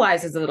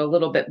normalizes it a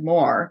little bit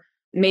more,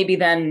 maybe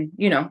than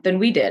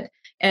we did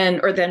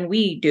or than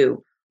we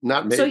do.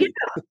 Not maybe. So,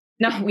 exactly.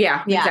 Not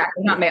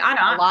me. I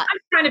know. I'm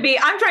trying to be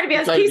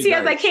as PC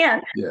as I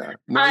can. Yeah.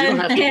 No, you don't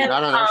have to.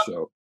 Not on our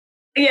show.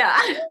 Yeah.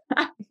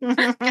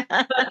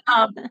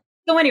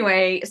 So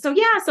anyway, so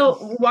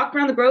walked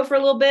around the Grove for a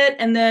little bit.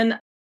 And then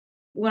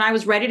when I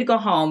was ready to go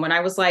home, when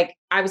I was like,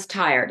 I was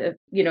tired,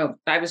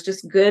 I was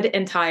just good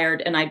and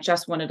tired and I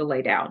just wanted to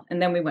lay down.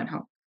 And then we went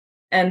home.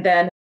 And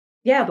then,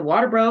 the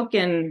water broke.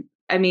 And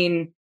I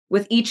mean,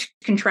 with each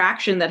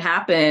contraction that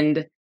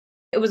happened,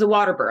 it was a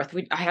water birth.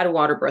 I had a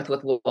water birth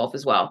with Wolf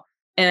as well.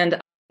 And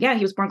he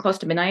was born close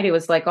to midnight. It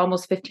was like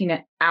almost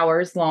 15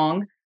 hours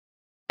long.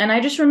 And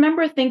I just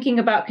remember thinking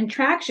about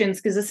contractions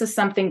because this is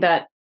something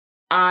that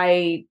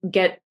I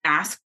get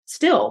asked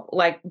still,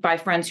 like by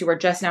friends who are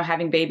just now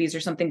having babies or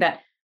something, that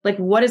like,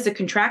 what is a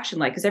contraction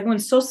like? Because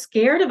everyone's so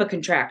scared of a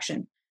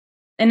contraction.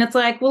 And it's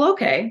like, well,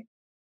 okay.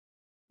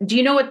 Do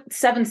you know what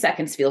 7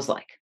 seconds feels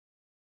like?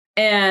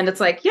 And it's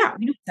like, yeah,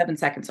 we know what 7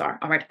 seconds are.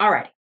 All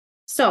right.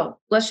 So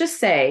let's just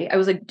say, I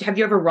was like, have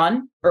you ever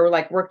run or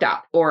like worked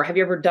out or have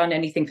you ever done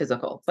anything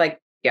physical? It's like,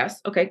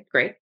 yes. Okay,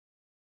 great.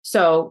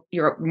 So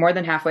you're more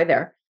than halfway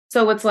there.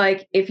 So it's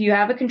like, if you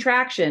have a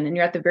contraction and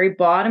you're at the very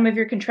bottom of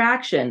your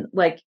contraction,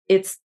 like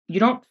you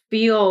don't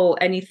feel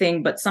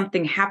anything but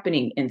something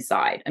happening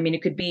inside. I mean,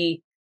 it could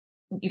be,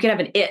 you could have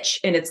an itch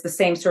and it's the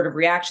same sort of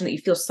reaction that you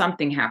feel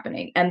something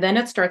happening. And then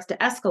it starts to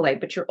escalate,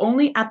 but you're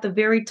only at the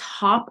very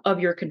top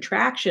of your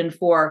contraction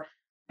for,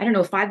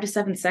 5 to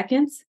 7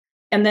 seconds.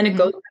 And then it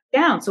goes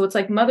back down. So it's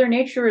like Mother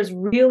Nature is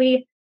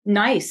really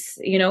nice.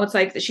 It's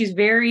like she's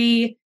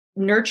very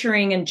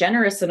nurturing and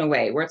generous in a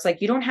way where it's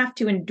like, you don't have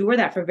to endure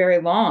that for very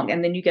long.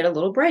 And then you get a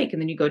little break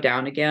and then you go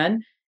down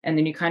again and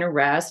then you kind of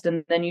rest.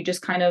 And then you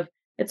just kind of,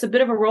 it's a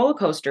bit of a roller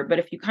coaster, but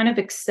if you kind of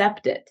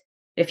accept it,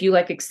 if you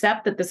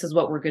accept that this is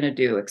what we're going to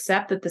do,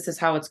 accept that this is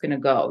how it's going to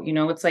go,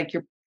 it's like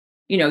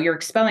you're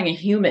expelling a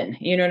human,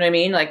 you know what I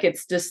mean? Like,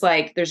 it's just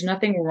like, there's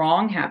nothing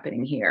wrong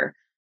happening here.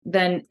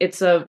 Then it's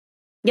sorry,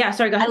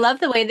 go ahead. I love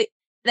the way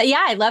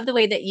I love the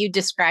way that you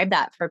describe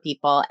that for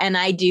people. And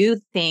I do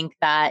think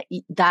that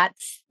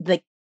that's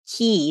the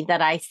key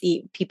that I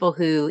see people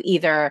who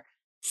either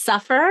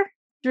suffer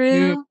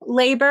through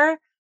labor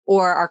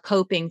or are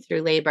coping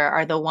through labor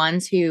are the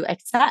ones who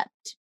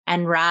accept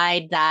and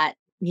ride that,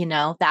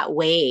 that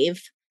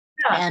wave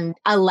and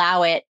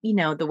allow it,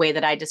 the way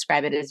that I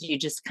describe it is you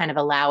just kind of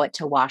allow it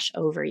to wash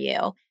over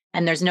you.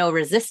 And there's no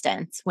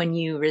resistance. When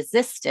you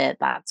resist it,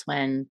 that's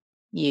when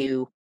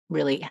you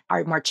really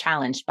are more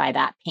challenged by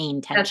that pain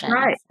tension.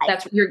 That's right.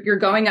 That's you're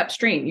going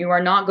upstream. You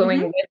are not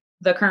going with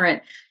the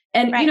current.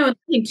 And the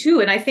thing too,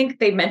 and I think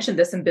they mentioned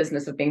this in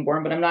Business of Being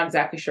Born, but I'm not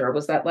exactly sure,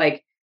 was that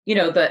like,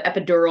 the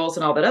epidurals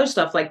and all that other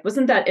stuff, like,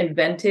 wasn't that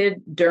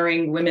invented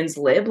during women's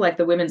lib? Like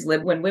the women's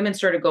lib, when women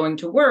started going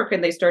to work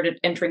and they started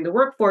entering the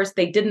workforce,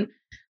 they didn't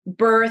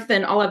birth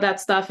and all of that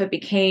stuff. It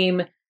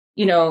became,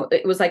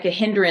 it was like a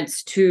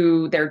hindrance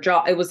to their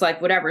job. It was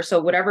like whatever. So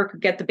whatever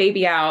could get the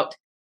baby out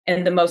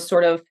in the most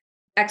sort of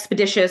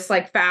expeditious,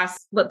 like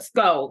fast, let's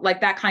go,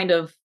 like that kind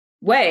of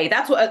way.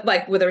 That's what,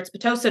 like, whether it's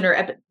Pitocin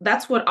or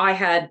that's what I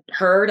had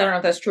heard. I don't know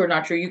if that's true or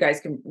not true. You guys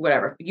can,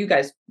 whatever. You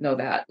guys know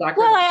that. Doctor.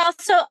 Well,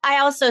 I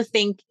also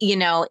think,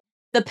 the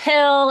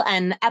pill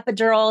and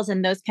epidurals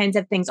and those kinds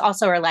of things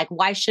also are like,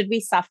 why should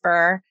we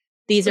suffer?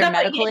 These are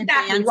medical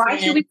advancements. Why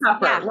should we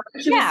suffer? Yeah. Why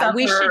should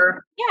we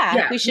suffer?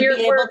 We should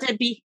be able to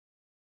be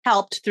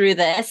helped through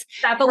this,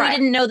 but we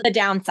didn't know the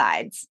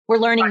downsides. We're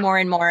learning more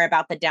and more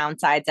about the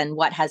downsides and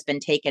what has been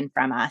taken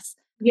from us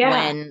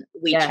when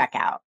we check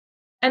out.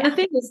 And the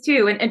thing is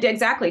too, and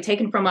exactly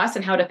taken from us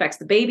and how it affects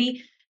the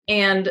baby.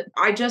 And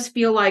I just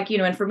feel like,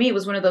 and for me, it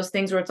was one of those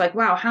things where it's like,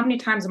 wow, how many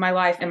times in my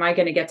life am I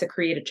going to get to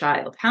create a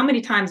child? How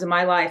many times in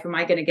my life am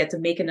I going to get to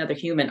make another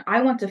human?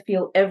 I want to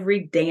feel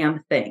every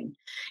damn thing.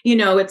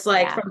 It's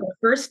like from the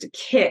first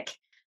kick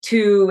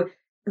to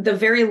the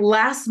very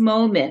last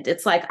moment,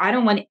 it's like, I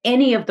don't want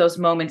any of those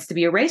moments to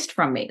be erased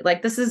from me.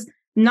 Like, this is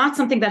not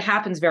something that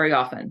happens very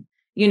often,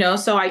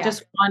 so I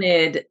just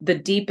wanted the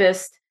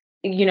deepest,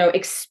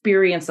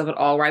 experience of it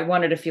all, where I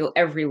wanted to feel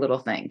every little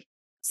thing.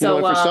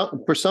 So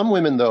for some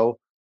women though,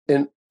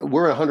 and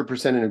we're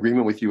 100% in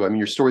agreement with you. I mean,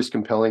 your story's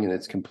compelling and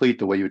it's complete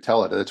the way you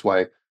tell it. That's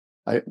why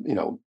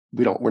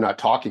we're not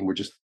talking, we're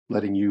just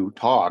letting you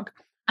talk.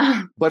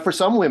 But for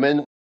some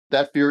women,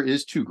 that fear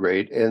is too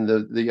great. And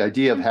the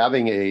idea of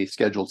having a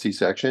scheduled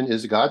C-section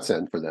is a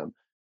godsend for them.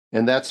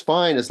 And that's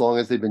fine as long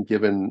as they've been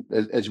given,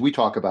 as we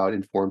talk about,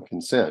 informed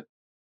consent.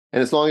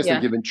 And as long as they're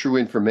given true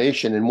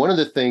information. And one of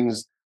the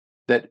things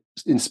that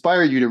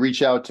inspired you to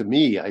reach out to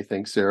me, I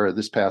think, Sarah,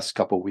 this past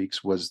couple of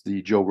weeks was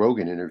the Joe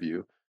Rogan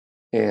interview.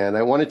 And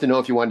I wanted to know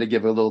if you wanted to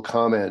give a little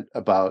comment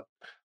about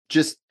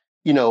just,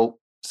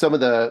 some of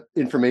the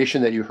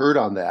information that you heard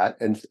on that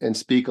and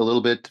speak a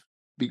little bit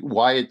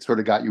why it sort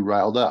of got you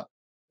riled up.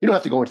 You don't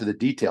have to go into the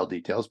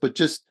details, but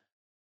just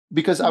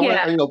because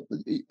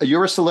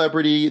you're a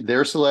celebrity,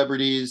 they're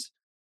celebrities,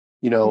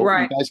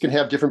 right. You guys can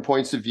have different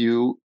points of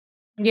view.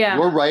 Yeah.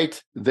 You're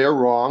right, they're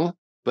wrong,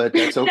 but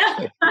that's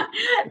okay.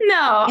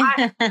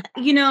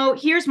 No,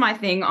 here's my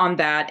thing on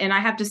that. And I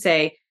have to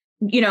say,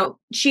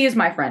 she is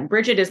my friend.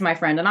 Bridget is my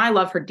friend, and I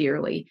love her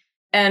dearly.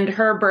 And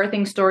her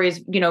birthing story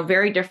is,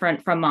 very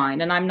different from mine.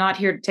 And I'm not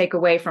here to take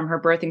away from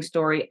her birthing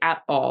story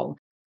at all.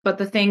 But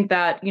the thing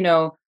that,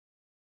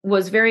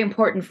 was very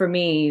important for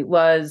me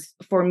was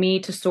for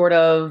me to sort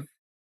of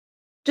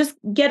just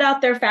get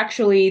out there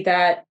factually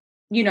that,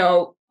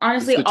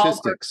 honestly,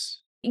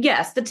 statistics.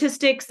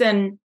 Statistics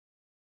and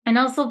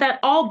also that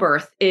all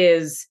birth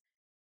is,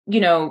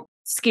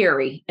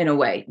 scary in a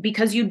way,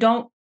 because you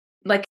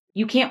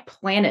can't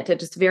plan it.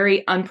 It's just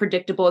very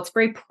unpredictable. It's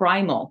very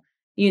primal,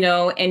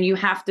 and you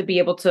have to be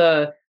able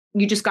to,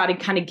 you just got to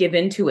kind of give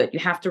into it. You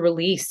have to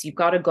release, you've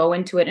got to go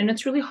into it. And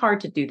it's really hard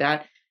to do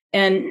that.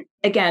 And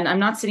again, I'm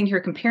not sitting here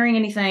comparing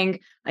anything.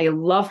 I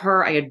love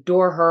her. I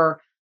adore her.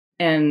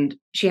 And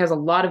she has a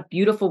lot of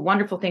beautiful,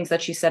 wonderful things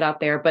that she said out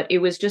there. But it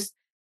was just,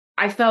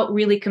 I felt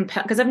really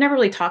compelled, because I've never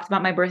really talked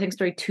about my birthing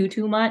story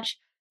too much.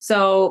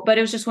 So, but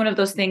it was just one of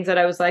those things that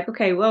I was like,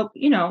 okay, well,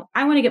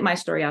 I want to get my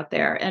story out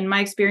there. And my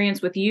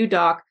experience with you,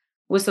 Doc,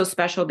 was so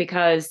special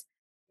because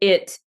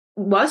it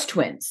was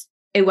twins.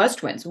 It was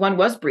twins. One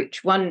was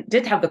breech. One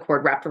did have the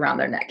cord wrapped around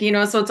their neck,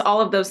 so it's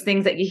all of those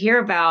things that you hear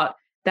about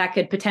that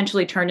could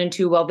potentially turn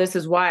into, well, this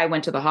is why I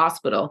went to the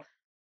hospital.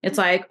 It's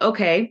like,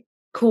 okay,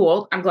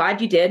 cool. I'm glad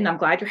you did. And I'm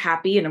glad you're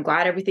happy. And I'm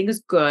glad everything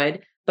is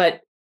good.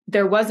 But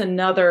there was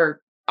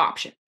another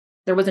option.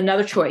 There was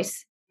another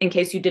choice in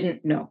case you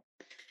didn't know.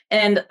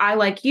 And I,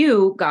 like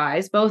you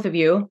guys, both of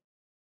you,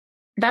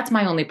 that's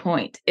my only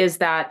point, is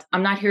that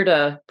I'm not here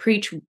to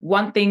preach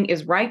one thing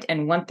is right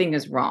and one thing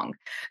is wrong.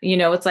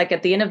 It's like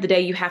at the end of the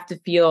day, you have to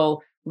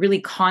feel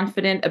really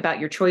confident about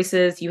your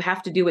choices. You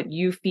have to do what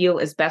you feel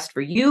is best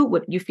for you,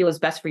 what you feel is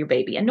best for your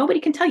baby. And nobody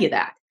can tell you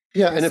that.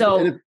 Yeah.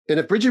 And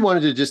if Bridget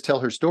wanted to just tell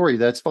her story,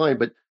 that's fine.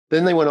 But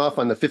then they went off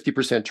on the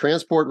 50%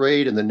 transport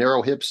rate and the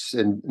narrow hips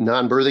and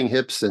non-birthing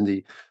hips.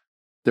 And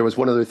there was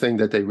one other thing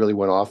that they really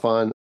went off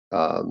on.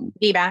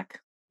 VBAC.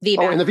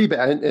 Oh, and the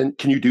VBAC. And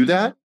can you do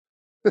that?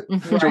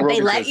 Mm-hmm.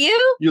 They let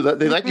you?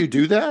 They let you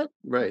do that?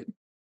 Right.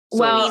 So,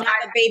 well, have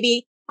a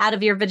baby out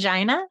of your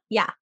vagina?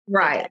 Yeah.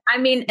 Right. I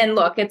mean, and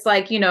look, it's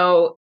like,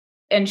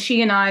 and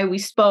she and I, we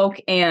spoke,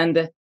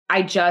 and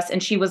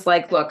and she was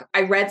like, look,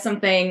 I read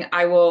something.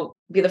 I will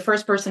be the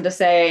first person to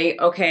say,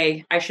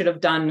 okay, I should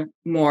have done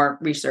more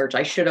research.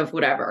 I should have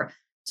whatever.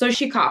 So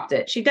she copped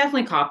it. She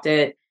definitely copped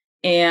it.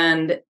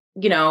 And,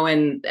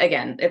 and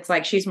again, it's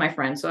like, she's my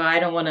friend. So I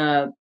don't want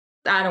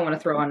to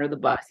throw under the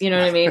bus. You know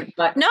what I mean?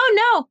 But no.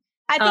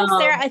 I think,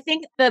 Sarah, I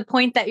think the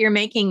point that you're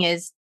making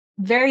is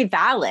very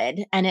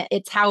valid. And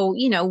it's how,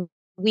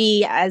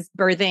 we as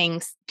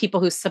birthing people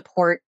who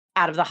support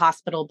out of the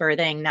hospital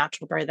birthing,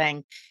 natural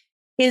birthing,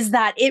 is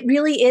that it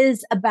really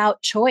is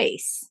about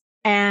choice.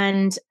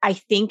 And I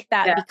think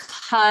that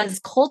because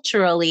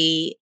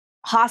culturally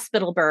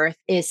hospital birth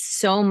is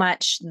so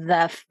much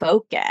the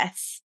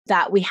focus,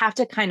 that we have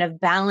to kind of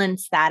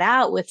balance that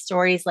out with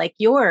stories like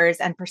yours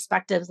and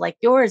perspectives like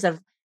yours of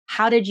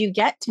how did you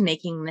get to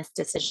making this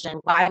decision?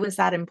 Why was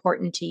that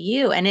important to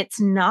you? And it's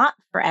not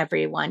for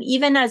everyone.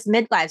 Even as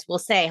midwives will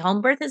say,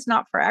 home birth is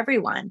not for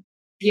everyone.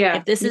 Yeah.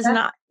 If this is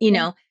not, you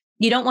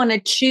don't want to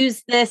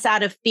choose this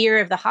out of fear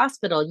of the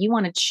hospital. You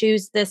want to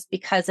choose this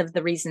because of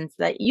the reasons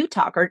that you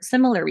talk, or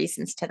similar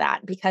reasons to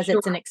that, because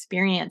it's an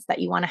experience that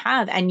you want to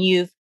have. And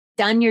you've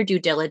done your due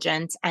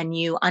diligence and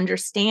you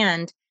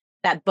understand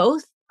that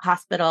both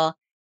hospital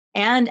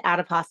and out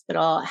of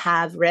hospital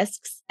have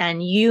risks,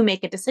 and you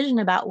make a decision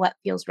about what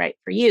feels right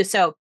for you.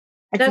 So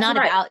it's not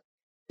about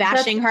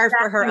bashing her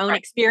for her own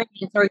experience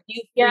or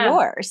you for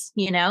yours,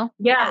 you know?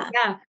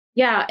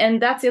 Yeah.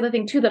 And that's the other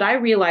thing too, that I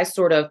realized,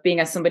 sort of being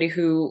as somebody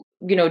who,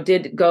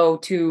 did go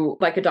to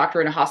like a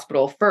doctor in a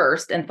hospital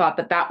first and thought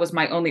that that was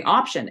my only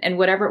option. And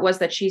whatever it was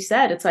that she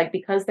said, it's like,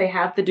 because they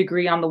have the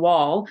degree on the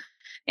wall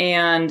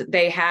and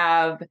they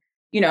have,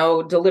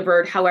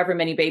 delivered however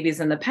many babies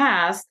in the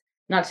past,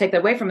 not to take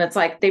that away from it, it's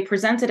like they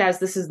present it as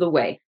this is the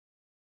way.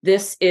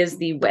 This is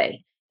the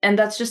way. And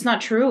that's just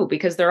not true,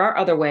 because there are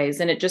other ways.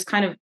 And it just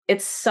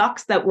it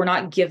sucks that we're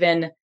not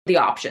given the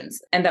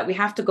options and that we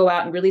have to go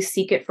out and really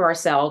seek it for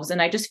ourselves.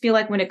 And I just feel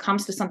like when it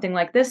comes to something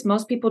like this,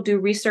 most people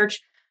do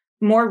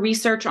more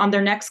research on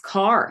their next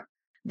car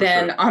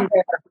than on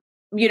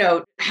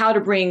their, how to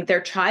bring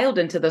their child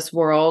into this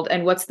world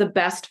and what's the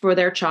best for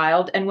their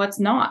child and what's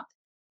not.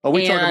 Oh,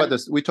 we talk about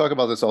this. We talk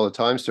about this all the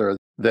time, Sarah,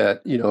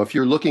 that, if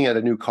you're looking at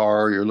a new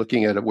car, you're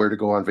looking at where to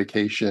go on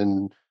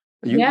vacation,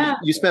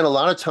 you spend a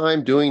lot of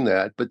time doing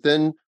that, but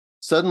then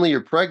suddenly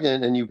you're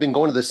pregnant and you've been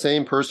going to the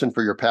same person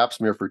for your pap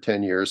smear for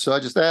 10 years. So I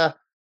just, they're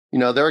a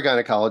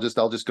gynecologist.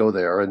 I'll just go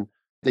there, and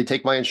they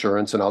take my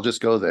insurance and I'll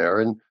just go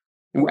there. And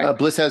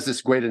Bliss has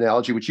this great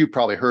analogy, which you've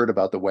probably heard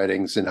about the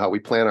weddings and how we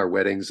plan our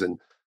weddings and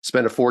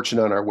spend a fortune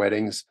on our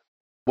weddings.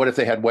 What if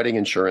they had wedding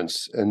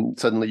insurance and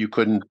suddenly you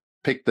couldn't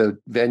pick the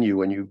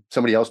venue and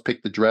somebody else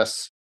picked the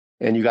dress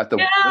and you got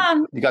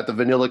the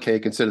vanilla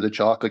cake instead of the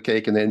chocolate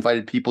cake, and they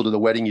invited people to the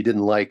wedding you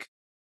didn't like?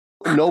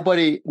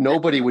 Nobody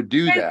would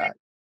do that.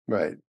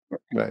 Right.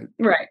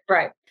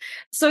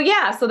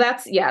 So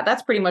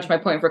that's pretty much my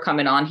point for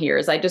coming on here,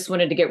 is I just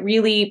wanted to get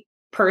really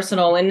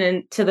personal and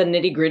into the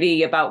nitty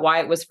gritty about why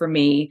it was for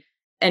me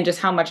and just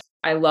how much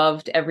I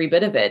loved every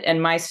bit of it.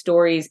 And my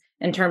stories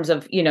in terms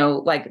of,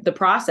 like the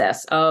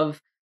process of,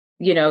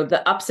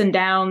 the ups and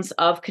downs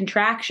of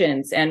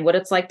contractions and what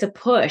it's like to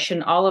push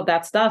and all of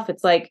that stuff.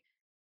 It's like,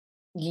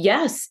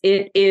 yes,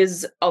 it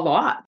is a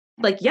lot.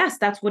 Like, yes,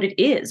 that's what it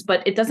is,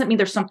 but it doesn't mean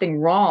there's something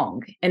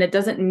wrong. And it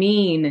doesn't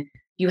mean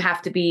you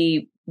have to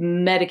be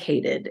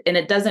medicated. And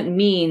it doesn't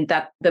mean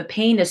that the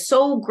pain is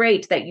so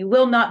great that you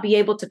will not be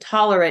able to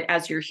tolerate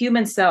as your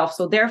human self.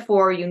 So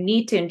therefore you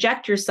need to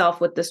inject yourself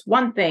with this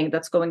one thing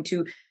that's going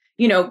to,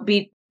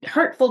 be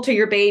hurtful to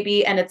your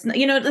baby. And it's,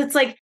 it's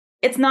like,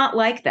 it's not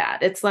like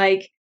that. It's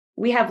like,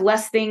 we have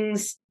less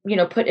things,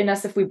 put in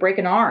us if we break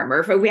an arm,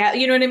 or if we have,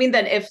 what I mean?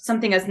 Than if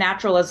something as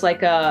natural as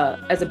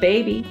as a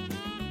baby.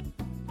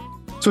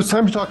 So it's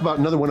time to talk about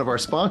another one of our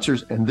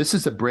sponsors. And this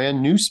is a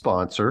brand new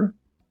sponsor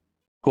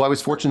who I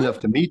was fortunate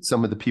enough to meet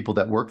some of the people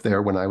that work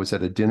there when I was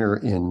at a dinner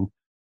in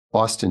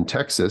Austin,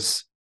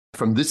 Texas,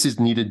 from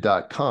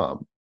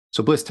thisisneeded.com.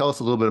 So Bliss, tell us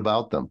a little bit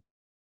about them.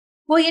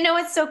 Well,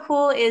 what's so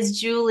cool is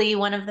Julie,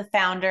 one of the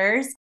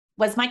founders,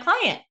 was my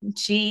client.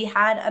 She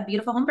had a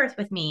beautiful home birth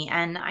with me.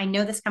 And I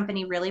know this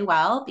company really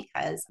well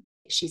because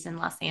she's in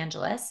Los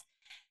Angeles.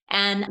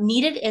 And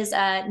Needed is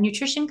a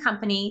nutrition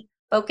company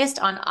focused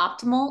on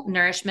optimal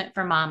nourishment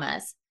for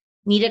mamas.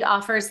 Needed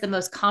offers the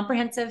most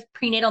comprehensive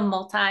prenatal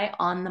multi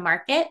on the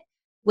market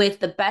with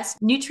the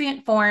best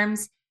nutrient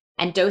forms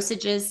and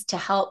dosages to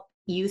help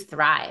you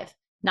thrive,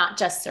 not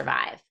just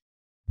survive.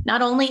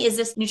 Not only is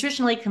this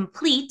nutritionally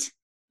complete,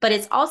 but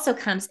it also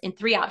comes in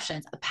 3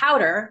 options. A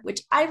powder,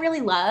 which I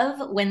really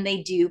love when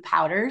they do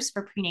powders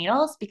for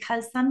prenatals,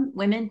 because some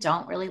women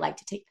don't really like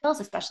to take pills,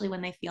 especially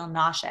when they feel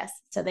nauseous.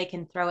 So they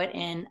can throw it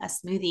in a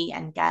smoothie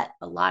and get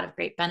a lot of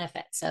great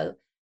benefits. So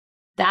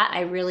that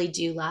I really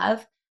do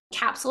love.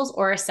 Capsules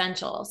or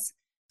essentials.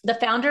 The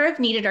founder of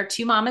Needed are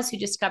 2 mamas who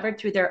discovered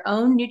through their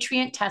own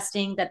nutrient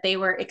testing that they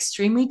were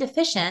extremely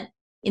deficient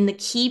in the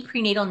key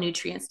prenatal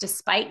nutrients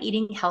despite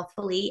eating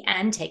healthfully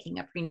and taking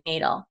a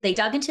prenatal. They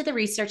dug into the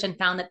research and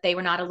found that they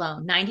were not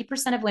alone.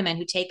 90% of women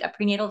who take a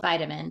prenatal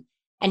vitamin,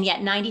 and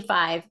yet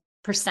 95%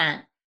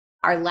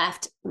 are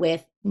left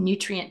with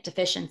nutrient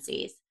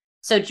deficiencies.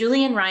 So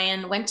Julie and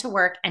Ryan went to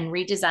work and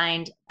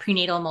redesigned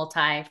Prenatal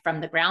Multi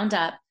from the ground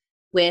up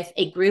with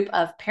a group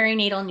of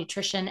perinatal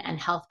nutrition and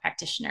health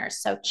practitioners.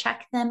 So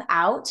check them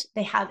out.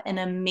 They have an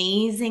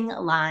amazing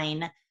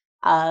line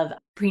of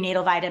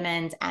prenatal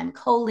vitamins and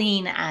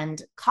choline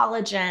and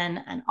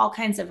collagen and all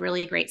kinds of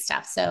really great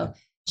stuff. So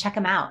check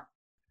them out.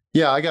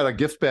 Yeah, I got a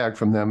gift bag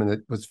from them and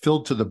it was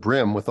filled to the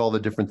brim with all the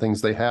different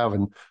things they have.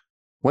 And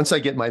once I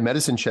get my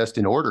medicine chest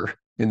in order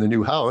in the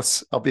new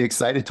house, I'll be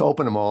excited to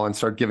open them all and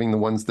start giving the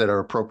ones that are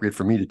appropriate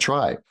for me to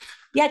try.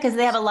 Yeah, because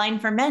they have a line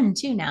for men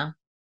too now.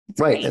 It's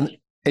right. Great.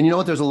 And you know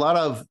what? There's a lot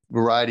of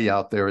variety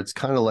out there. It's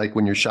kind of like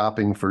when you're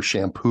shopping for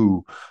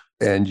shampoo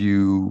and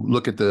you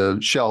look at the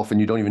shelf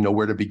and you don't even know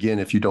where to begin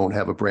if you don't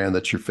have a brand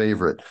that's your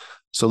favorite.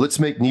 So let's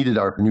make Needed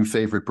our new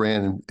favorite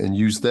brand and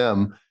use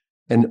them.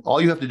 And all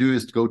you have to do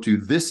is go to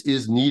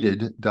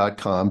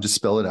thisisneeded.com, just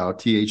spell it out,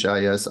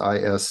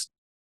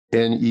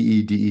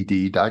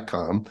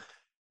 thisisneeded.com.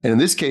 And in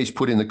this case,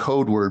 put in the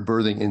code word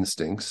birthing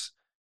instincts,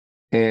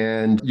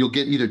 and you'll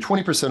get either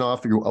 20%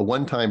 off a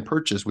one-time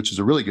purchase, which is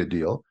a really good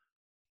deal,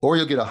 or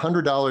you'll get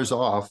 $100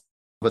 off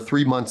of a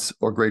 3 months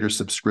or greater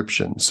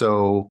subscription.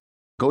 So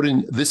go to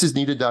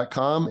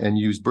thisisneeded.com and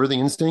use birthing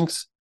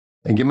instincts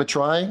and give them a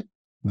try.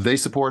 they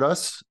support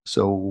us,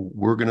 so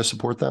we're going to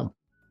support them.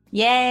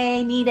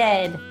 Yay,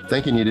 needed.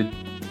 Thank you, Needed.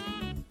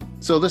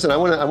 So listen, I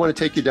want to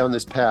take you down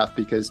this path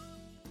because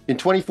in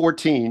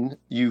 2014,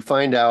 you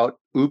find out,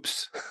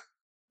 oops.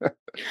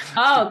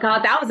 Oh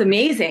God, that was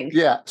amazing.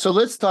 Yeah. So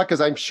let's talk,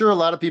 because I'm sure a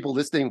lot of people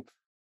listening,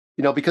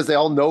 because they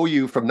all know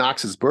you from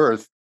Knox's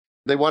birth,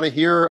 they want to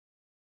hear.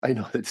 I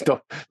know it's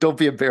don't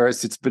be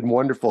embarrassed. It's been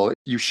wonderful.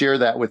 You share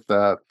that with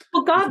Well,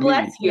 God with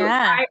bless me. you.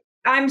 Yeah.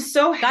 I'm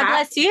so happy. God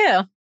bless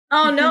you.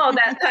 Oh no,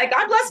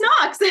 God bless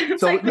Knox. It's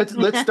So like,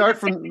 let's start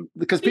from,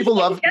 because people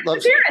love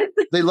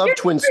they love You're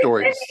twin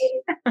stories.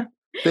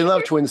 They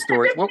love twin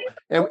stories. Well,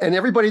 and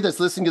everybody that's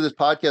listening to this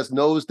podcast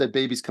knows that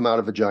babies come out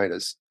of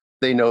vaginas.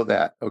 They know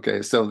that.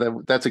 Okay,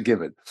 so that's a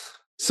given.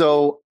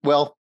 So,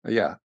 well,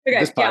 yeah, Okay,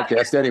 this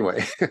podcast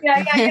anyway.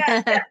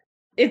 Yeah.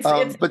 It's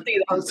but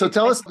so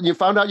tell us, you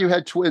found out you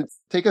had twins.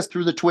 Take us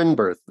through the twin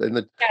birth and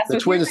the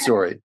twin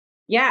story.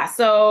 Yeah,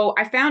 so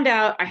I found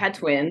out I had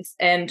twins,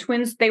 and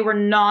twins, they were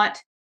not,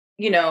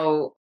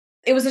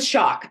 it was a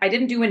shock. I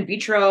didn't do in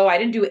vitro. I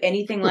didn't do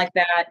anything like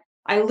that.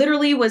 I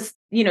literally was,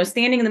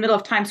 standing in the middle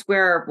of Times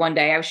Square one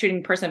day. I was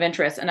shooting Person of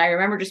Interest, and I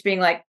remember just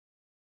being like,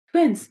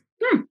 twins,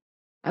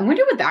 I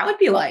wonder what that would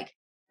be like.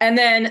 And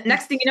then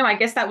next thing you know, I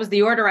guess that was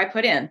the order I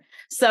put in.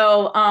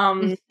 So,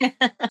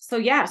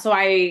 so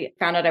I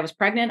found out I was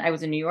pregnant. I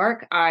was in New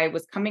York. I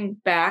was coming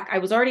back. I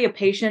was already a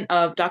patient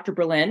of Dr.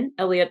 Berlin,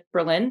 Elliot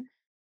Berlin.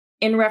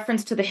 In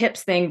reference to the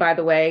hips thing, by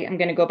the way, I'm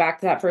going to go back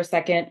to that for a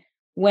second.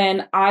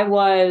 When I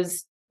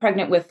was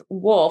pregnant with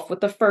Wolf,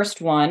 with the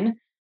first one,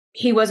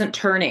 he wasn't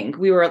turning.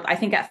 We were, I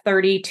think, at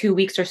 32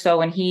 weeks or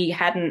so, and he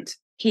hadn't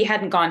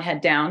gone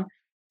head down.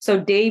 So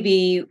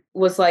Davey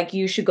was like,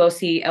 you should go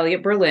see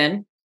Elliot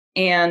Berlin.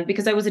 And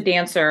because I was a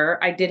dancer,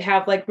 I did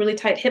have like really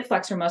tight hip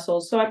flexor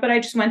muscles. But I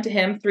just went to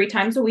him 3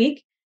 times a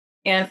week.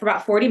 And for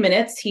about 40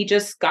 minutes, he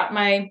just got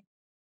my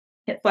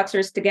hip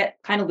flexors to get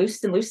kind of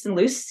loose and loose and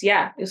loose.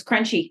 Yeah, it was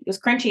crunchy. It was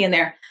crunchy in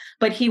there,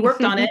 but he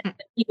worked on it.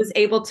 He was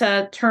able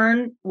to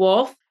turn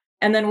Wolf,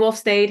 and then Wolf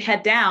stayed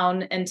head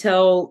down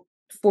until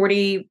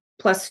 40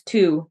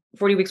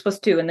 weeks plus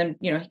 2. And then,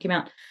 he came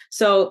out.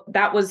 So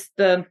that was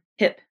the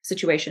hip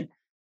situation.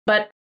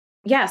 But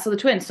yeah, so the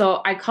twins.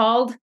 So I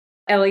called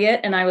Elliot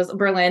and I was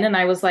Berlin, and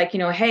I was like,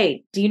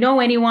 hey, do you know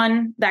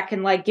anyone that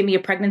can like give me a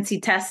pregnancy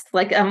test?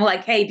 Like, I'm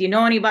like, hey, do you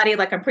know anybody?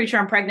 Like, I'm pretty sure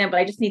I'm pregnant, but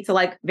I just need to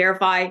like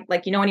verify,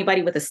 like,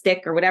 anybody with a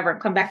stick or whatever,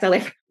 come back to LA.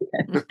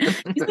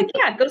 He's like,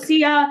 yeah, go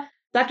see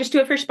Dr.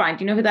 Stuart Fishbein.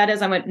 Do you know who that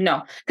is? I went,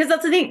 no. Because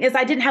that's the thing, is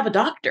I didn't have a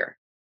doctor.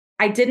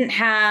 I didn't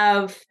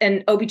have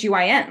an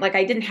OBGYN. Like,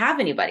 I didn't have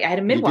anybody. I had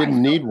a midwife. You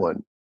didn't need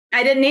one.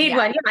 I didn't need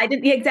one. Yeah, I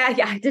didn't. Exactly.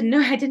 Yeah, I didn't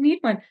know. I didn't need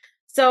one.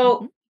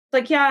 So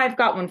like, yeah, I've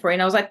got one for you.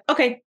 And I was like,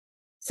 okay.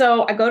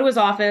 So I go to his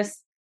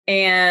office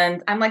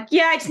and I'm like,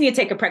 yeah, I just need to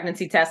take a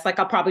pregnancy test. Like,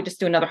 I'll probably just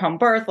do another home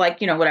birth, like,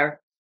 whatever.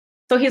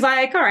 So he's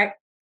like, all right.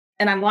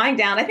 And I'm lying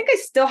down. I think I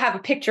still have a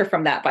picture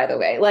from that, by the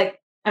way. Like,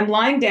 I'm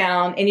lying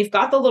down and you've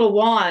got the little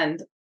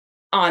wand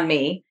on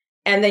me.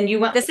 And then you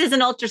went. This is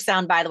an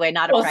ultrasound, by the way,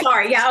 not a pregnancy.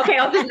 Sorry. Yeah. Okay.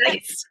 I'll just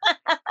nice.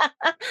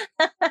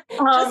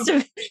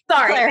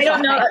 Sorry. I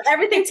don't know.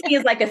 Everything to me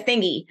is like a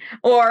thingy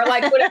or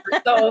like whatever.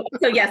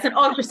 So yes, an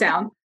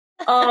ultrasound.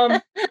 So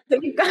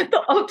you've got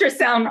the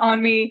ultrasound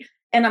on me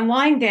and I'm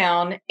lying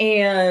down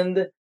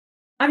and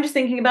I'm just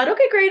thinking about,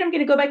 okay, great. I'm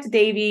going to go back to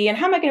Davey and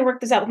how am I going to work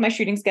this out with my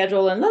shooting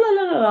schedule and la, la,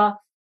 la, la, la.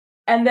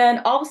 And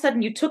then all of a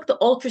sudden you took the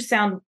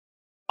ultrasound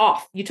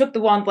off. You took the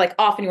wand like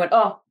off and you went,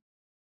 oh,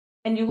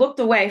 and you looked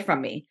away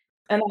from me.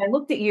 And I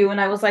looked at you and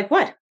I was like,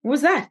 what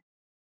was that?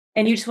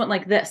 And you just went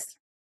like this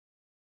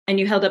and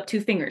you held up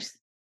 2 fingers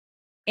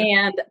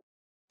and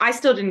I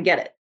still didn't get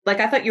it. Like,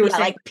 I thought you were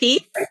saying like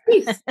peace,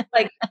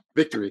 like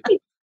victory,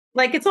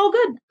 like it's all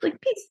good, like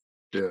peace.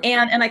 Yeah.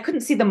 And I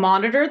couldn't see the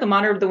monitor, the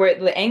way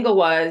the angle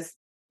was.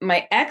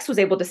 My ex was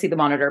able to see the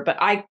monitor, but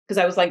because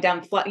I was like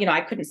down flat,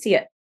 I couldn't see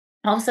it.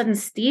 All of a sudden,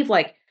 Steve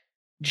like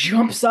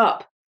jumps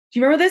up. Do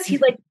you remember this? He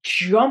like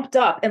jumped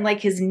up and like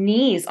his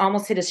knees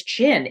almost hit his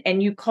chin.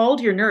 And you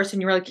called your nurse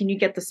and you were like, can you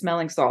get the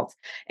smelling salts?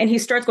 And he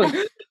starts going,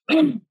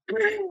 and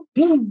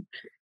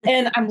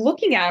I'm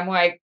looking at him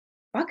like,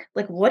 fuck,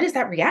 like, what is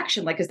that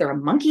reaction? Like, is there a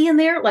monkey in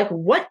there? Like,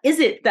 what is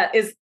it that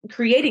is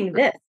creating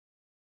this?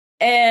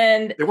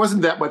 And there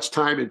wasn't that much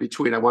time in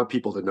between. I want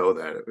people to know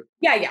that.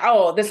 Yeah.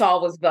 Oh, this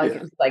all was like,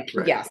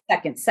 right.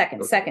 Seconds.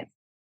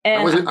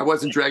 And I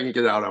wasn't dragging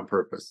it out on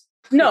purpose.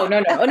 No.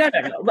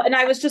 And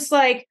I was just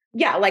like,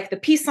 yeah, like the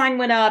peace sign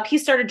went up. He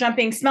started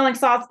jumping, smelling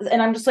salts.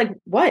 And I'm just like,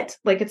 what?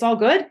 Like, it's all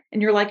good?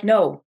 And you're like,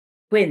 no,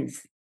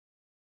 twins.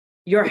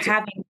 You're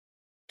having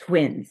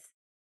twins.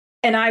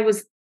 And I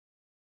was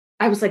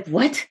like,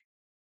 what?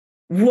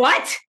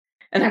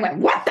 And I went,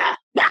 what the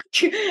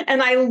fuck?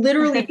 And I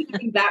literally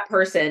became that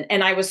person.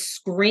 And I was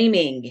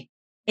screaming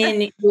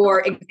in your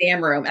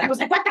exam room. And I was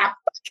like, what the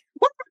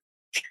fuck?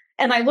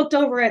 And I looked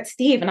over at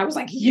Steve and I was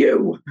like,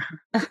 you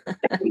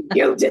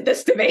did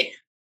this to me.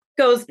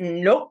 Goes,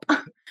 nope.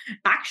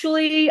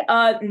 Actually,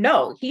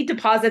 no. He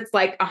deposits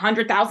like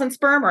 100,000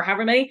 sperm or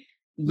however many.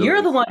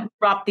 You're the one who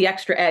dropped the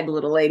extra egg,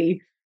 little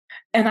lady.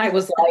 And I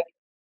was like,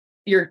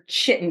 you're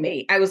shitting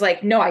me. I was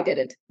like, no, I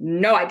didn't.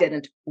 No, I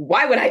didn't.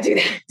 Why would I do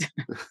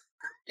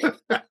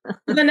that?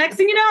 The next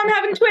thing you know, I'm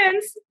having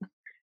twins.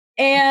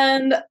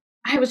 And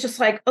I was just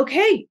like,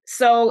 okay.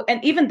 So,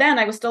 and even then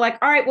I was still like,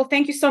 all right, well,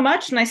 thank you so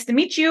much. Nice to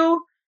meet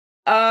you.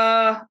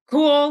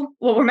 Cool.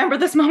 We'll remember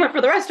this moment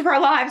for the rest of our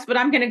lives, but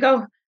I'm going to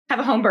go have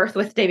a home birth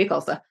with Davy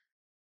Colsa.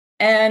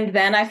 And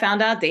then I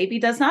found out Davy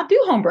does not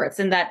do home births,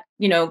 and that,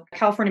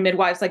 California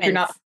midwives, like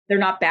they're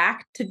not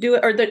back to do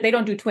it, or they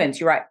don't do twins.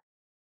 You're right.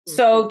 Mm-hmm.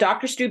 So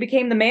Dr. Stu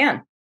became the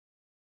man.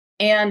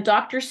 And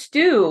Dr.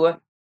 Stu,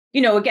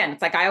 again,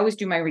 it's like I always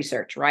do my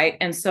research, right?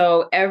 And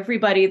so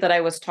everybody that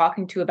I was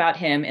talking to about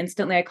him,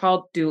 instantly I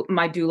called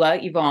my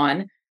doula,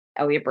 Yvonne,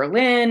 Elliot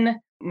Berlin,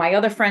 my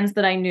other friends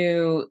that I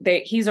knew.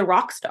 He's a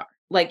rock star.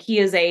 Like, he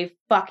is a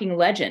fucking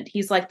legend.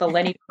 He's like the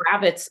Lenny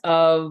Kravitz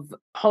of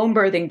home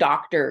birthing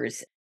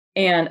doctors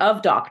and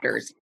of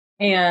doctors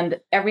and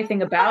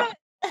everything about.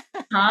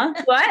 Huh?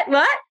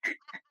 What?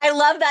 I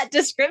love that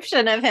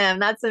description of him.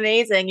 That's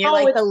amazing. You're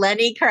like the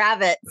Lenny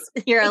Kravitz.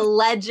 You're a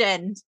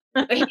legend.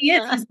 He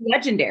is. He's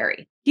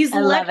legendary. He's I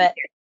love it.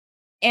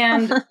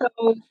 And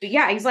so,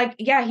 yeah,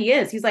 he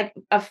is. He's like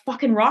a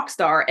fucking rock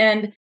star.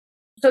 And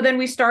so then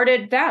we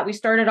started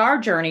our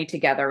journey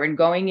together and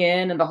going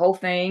in and the whole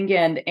thing.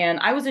 And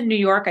I was in New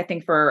York, I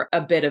think, for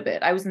a bit of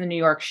it. I was in the New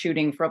York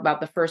shooting for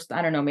about the first,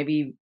 I don't know,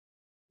 maybe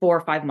 4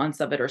 or 5 months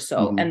of it or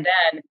so. Mm-hmm. And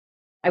then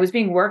I was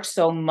being worked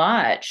so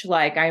much.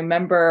 Like, I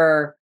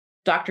remember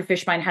Dr.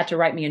 Fishbein had to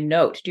write me a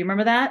note. Do you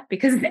remember that?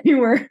 Because do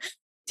you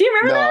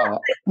remember that?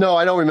 No,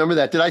 I don't remember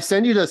that. Did I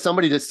send you to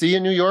somebody to see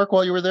in New York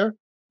while you were there?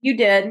 You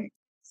did.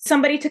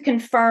 Somebody to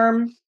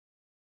confirm.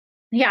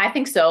 Yeah, I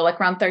think so. Like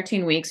around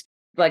 13 weeks.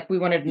 Like, we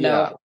wanted to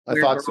know. I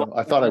thought so.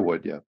 I thought I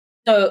would.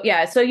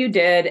 Yeah. So you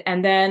did.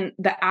 And then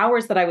the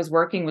hours that I was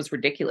working was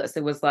ridiculous.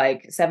 It was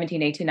like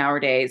 17, 18-hour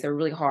days. They were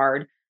really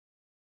hard.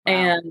 Wow.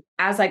 And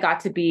as I got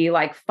to be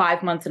like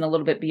 5 months and a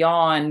little bit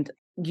beyond,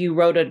 you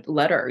wrote a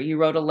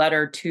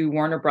letter to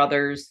Warner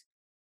Brothers,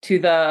 to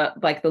the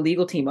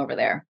legal team over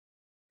there.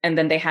 And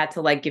then they had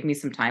to like give me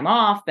some time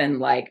off and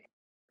like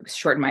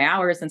shorten my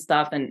hours and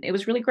stuff. And it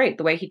was really great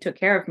the way he took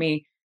care of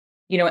me,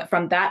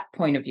 from that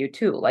point of view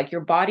too. Like,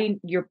 your body,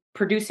 you're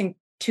producing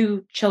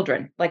 2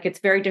 children. Like, it's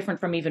very different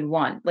from even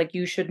one. Like,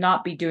 you should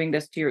not be doing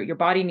this to your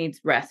body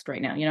needs rest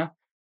right now,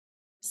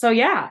 So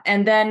yeah.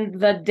 And then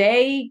the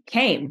day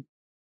came.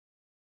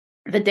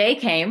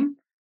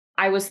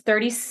 I was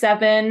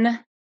 37.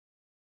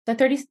 The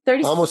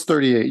 30 almost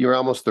 38. You were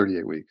almost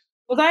 38 weeks.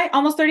 Was I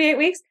almost 38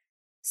 weeks?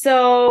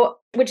 So,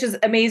 which is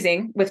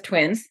amazing with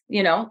twins,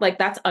 like,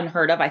 that's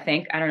unheard of, I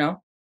think. I don't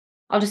know.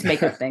 I'll just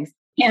make up things.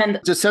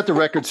 And just set the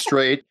record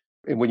straight.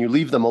 And when you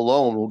leave them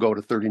alone, we'll go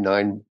to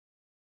 39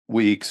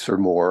 weeks or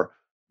more.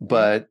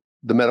 But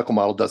the medical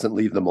model doesn't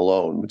leave them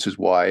alone, which is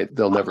why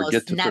they'll never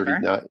get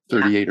to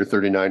 38 or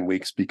 39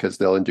 weeks, because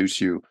they'll induce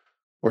you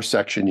or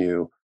section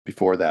you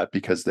before that,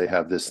 because they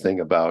have this thing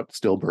about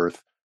stillbirth,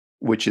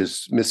 which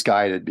is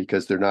misguided,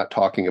 because they're not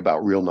talking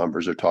about real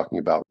numbers. They're talking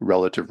about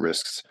relative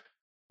risks,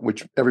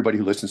 which everybody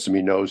who listens to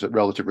me knows that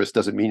relative risk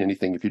doesn't mean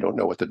anything if you don't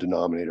know what the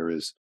denominator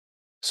is.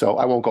 So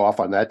I won't go off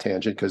on that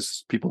tangent,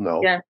 because people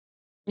know.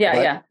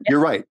 Yeah. You're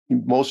right.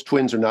 Most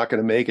twins are not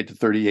going to make it to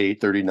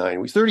 38,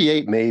 39 weeks.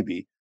 38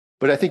 maybe,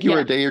 but I think you were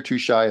a day or two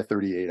shy of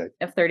 38.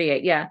 Of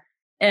 38, yeah.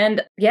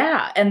 And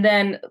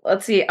then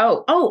let's see.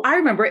 Oh, I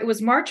remember it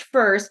was March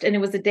 1st, and it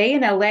was a day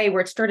in LA where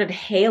it started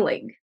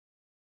hailing.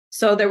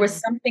 So there was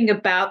something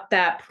about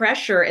that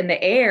pressure in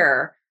the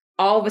air.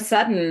 All of a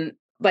sudden,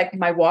 like,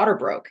 my water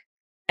broke,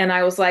 and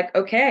I was like,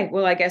 okay,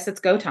 well, I guess it's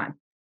go time.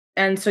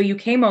 And so you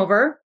came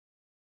over,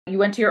 you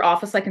went to your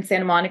office, like in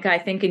Santa Monica, I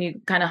think, and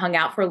you kind of hung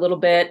out for a little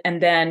bit.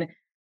 And then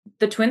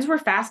the twins were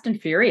fast and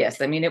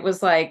furious. I mean, it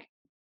was like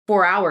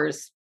 4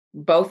 hours,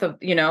 both of,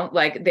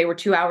 like, they were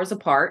 2 hours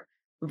apart.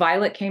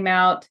 Violet came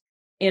out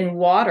in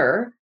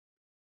water.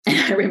 And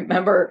I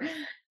remember,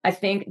 I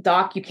think,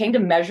 Doc, you came to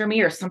measure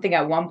me or something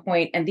at one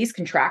point, and these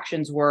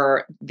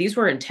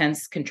were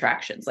intense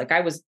contractions. Like,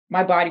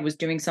 my body was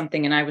doing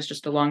something, and I was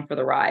just along for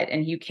the ride.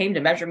 And you came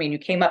to measure me, and you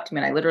came up to me,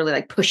 and I literally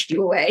like pushed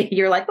you away.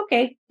 You're like,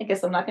 okay, I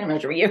guess I'm not going to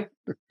measure you.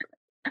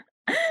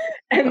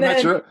 I'm not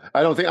sure.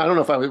 I don't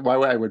know why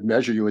I would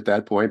measure you at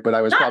that point, but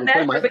I was probably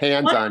putting my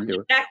hands on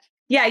you.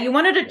 Yeah, you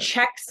wanted to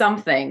check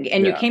something,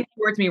 and you came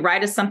towards me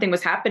right as something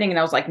was happening, and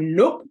I was like,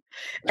 nope.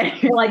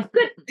 And you're like,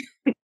 good.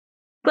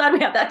 Glad we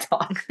had that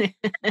talk.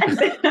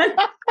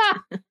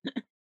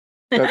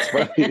 That's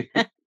funny.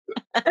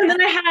 And then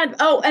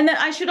and then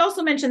I should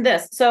also mention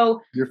this.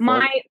 So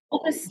my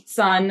oldest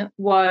son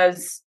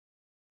was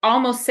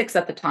almost 6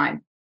 at the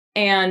time.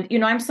 And,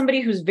 I'm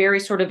somebody who's very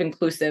sort of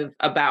inclusive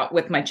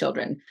with my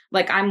children.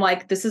 Like, I'm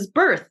like, this is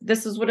birth.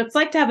 This is what it's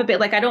like to have a baby.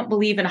 Like, I don't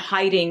believe in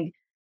hiding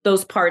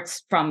those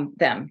parts from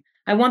them.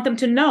 I want them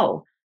to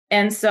know.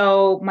 And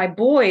so my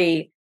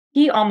boy,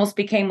 he almost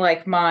became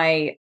like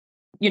my,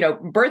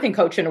 birthing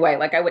coach in a way.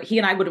 Like, he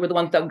and I were the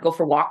ones that would go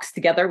for walks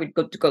together. We'd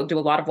go do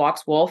a lot of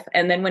walks, Wolf.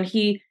 And then when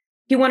he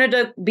wanted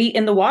to be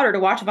in the water to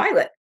watch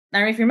Violet. I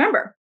don't know if you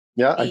remember.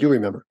 Yeah, I do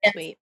remember.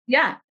 Sweet.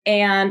 Yeah.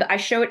 And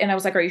I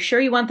was like, are you sure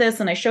you want this?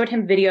 And I showed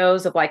him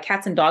videos of like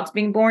cats and dogs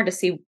being born to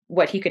see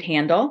what he could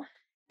handle.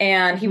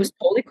 And he was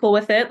totally cool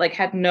with it, like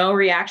had no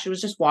reaction,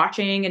 was just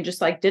watching and just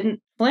like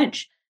didn't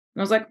flinch.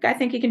 And I was like, I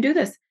think he can do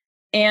this.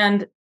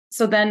 And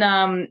so then,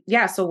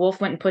 so Wolf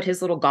went and put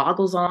his little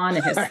goggles on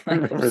and his like,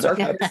 little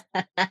circles,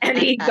 and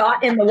he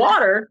got in the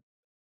water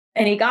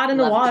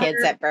Love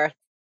kids at birth.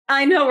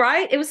 I know,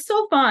 right? It was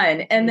so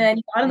fun. And then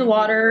he got in the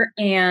water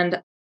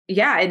and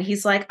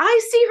he's like,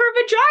 I see her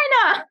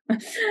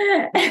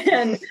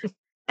vagina.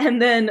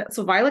 and then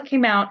so Violet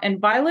came out, and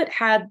Violet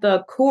had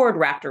the cord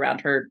wrapped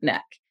around her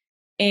neck.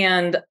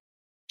 And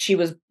she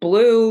was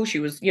blue. She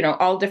was,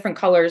 all different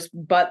colors,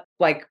 but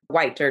like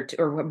white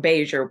or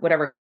beige or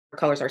whatever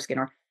colors our skin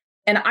are.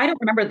 And I don't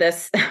remember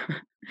this.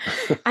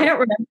 I don't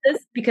remember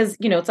this because,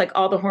 it's like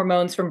all the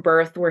hormones from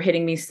birth were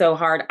hitting me so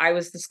hard. I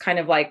was just kind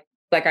of like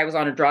I was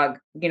on a drug,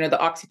 the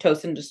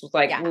oxytocin just was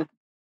like, yeah.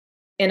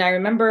 And I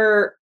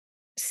remember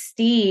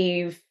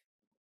Steve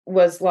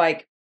was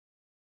like,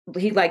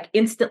 he like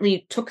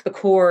instantly took the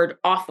cord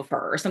off of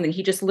her or something.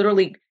 He just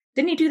literally,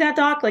 didn't he do that,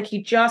 Doc? Like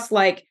he just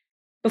like,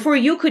 before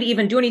you could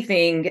even do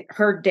anything,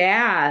 her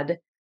dad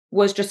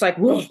was just like,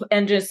 whoosh,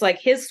 and just like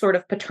his sort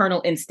of paternal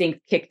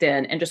instinct kicked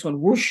in and just went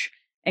whoosh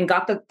and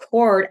got the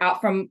cord out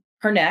from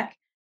her neck.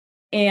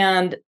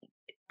 And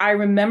I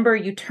remember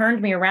you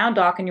turned me around,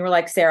 Doc, and you were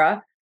like,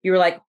 Sarah, you were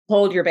like,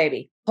 hold your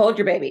baby.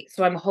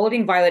 So I'm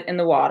holding Violet in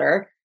the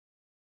water.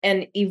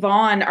 And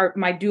Yvonne,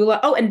 my doula,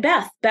 and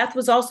Beth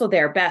was also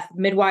there.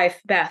 Midwife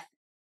Beth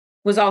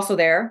was also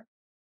there.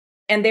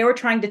 And they were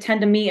trying to tend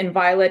to me and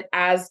Violet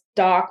as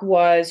Doc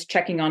was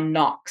checking on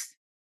Knox,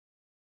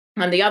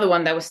 and the other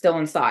one that was still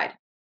inside.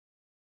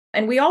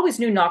 And we always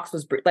knew Knox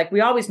was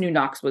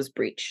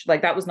breech.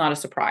 Like that was not a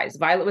surprise.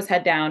 Violet was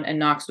head down, and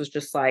Knox was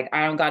just like,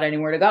 I don't got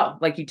anywhere to go.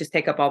 Like you just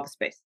take up all the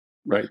space.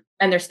 Right.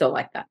 And they're still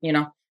like that,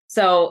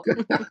 So,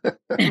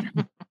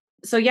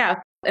 so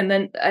yeah. And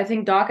then I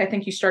think, Doc,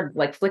 you started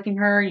like flicking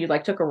her. You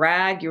like took a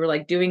rag. You were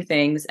like doing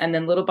things, and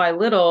then little by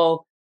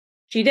little,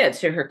 she did.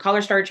 So her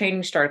color started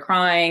changing, started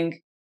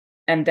crying,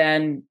 and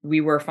then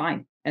we were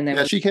fine. And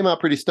then she came out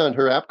pretty stunned.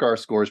 Her APGAR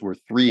scores were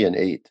 3 and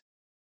 8.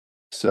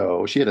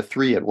 So she had a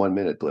 3 at 1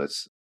 minute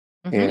bliss.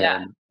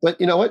 But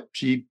you know what?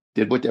 She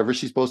did whatever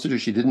she's supposed to do.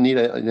 She didn't need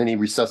any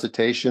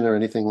resuscitation or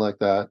anything like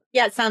that.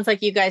 Yeah, it sounds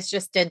like you guys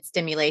just did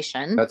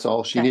stimulation. That's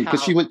all she needed,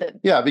 because she would.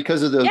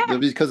 Because of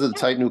the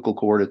tight nuchal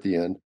cord at the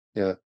end.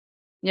 Yeah.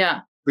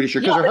 Yeah. Pretty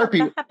sure, because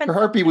her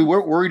heartbeat, we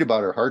weren't worried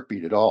about her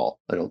heartbeat at all.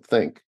 I don't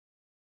think.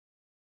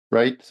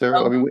 Right,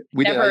 Sarah? I mean,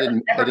 we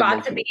never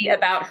got to be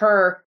about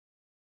her.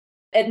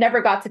 It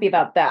never got to be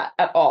about that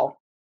at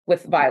all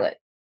with Violet.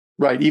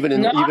 Right.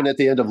 Even at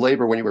the end of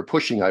labor, when you were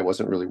pushing, I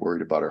wasn't really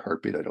worried about her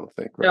heartbeat, I don't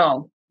think.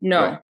 Right?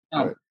 No.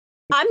 Right.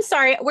 I'm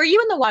sorry. Were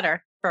you in the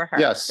water for her?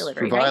 Yes.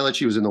 Delivery, for Violet,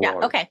 she was in the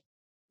water. Okay.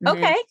 Mm-hmm.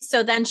 Okay.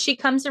 So then she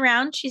comes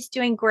around. She's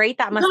doing great.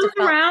 That must have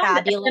felt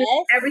fabulous.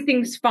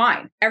 Everything's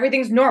fine.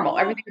 Everything's normal.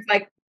 Everything's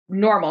like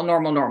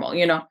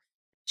normal.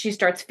 She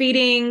starts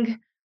feeding.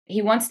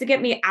 He wants to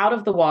get me out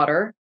of the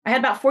water. I had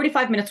about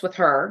 45 minutes with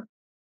her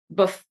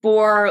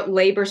before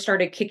labor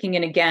started kicking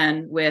in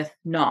again with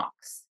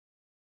Knox.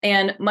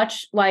 And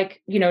much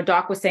like,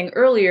 Doc was saying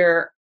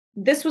earlier,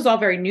 this was all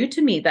very new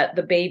to me, that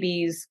the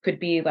babies could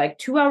be like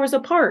 2 hours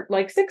apart,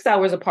 like 6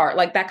 hours apart,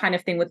 like that kind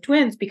of thing with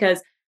twins,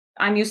 because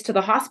I'm used to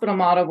the hospital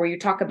model where you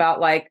talk about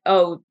like,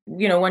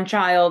 one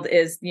child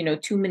is,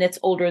 2 minutes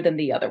older than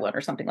the other one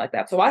or something like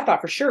that. So I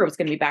thought for sure it was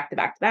going to be back to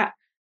back to that.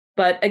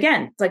 But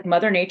again, it's like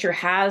Mother Nature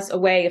has a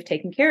way of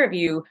taking care of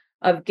you,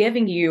 of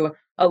giving you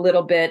a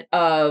little bit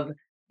of,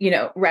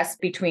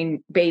 rest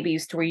between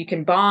babies to where you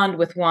can bond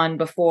with one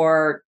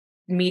before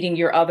meeting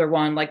your other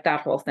one, like that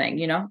whole thing.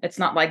 It's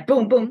not like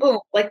boom, boom, boom,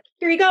 like,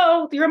 here you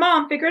go, you're a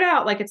mom, figure it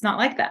out. Like, it's not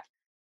like that.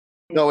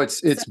 No,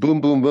 it's boom,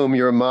 boom, boom.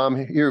 You're a mom.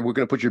 Here, we're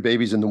going to put your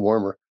babies in the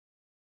warmer.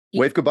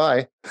 Wave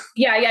goodbye.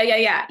 Yeah.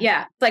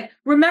 It's like,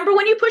 remember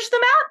when you pushed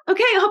them out?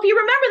 Okay, I hope you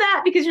remember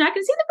that, because you're not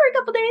going to see them for a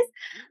couple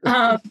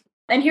days.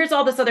 And here's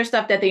all this other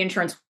stuff that the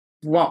insurance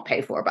won't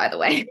pay for, by the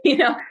way.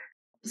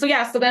 So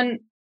then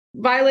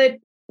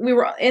Violet, we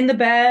were in the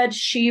bed.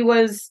 She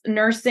was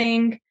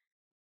nursing.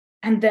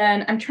 And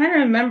then I'm trying to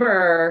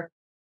remember.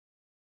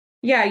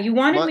 Yeah, you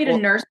wanted me to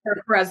nurse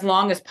her for as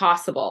long as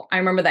possible. I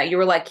remember that. You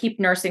were like, keep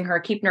nursing her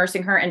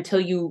until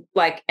you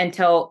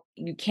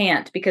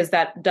can't, because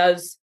that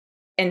does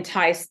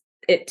entice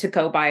it to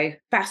go by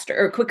faster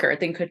or quicker. I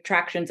think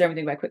contractions,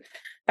 everything by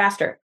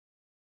faster.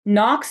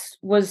 Knox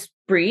was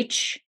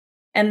breech.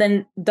 And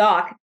then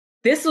Doc,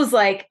 this was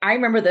like, I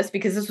remember this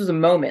because this was a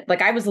moment.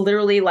 Like I was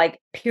literally like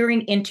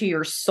peering into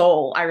your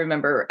soul. I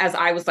remember as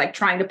I was like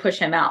trying to push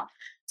him out.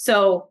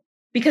 So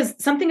because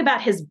something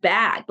about his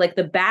bag, like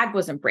the bag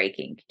wasn't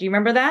breaking. Do you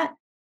remember that?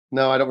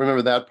 No, I don't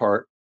remember that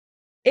part.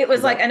 It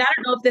was like, and I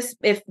don't know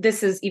if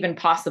this is even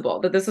possible,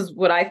 but this is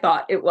what I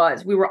thought it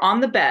was. We were on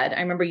the bed.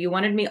 I remember you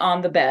wanted me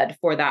on the bed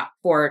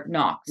for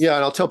Knox. Yeah.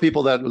 And I'll tell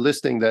people that are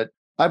listening that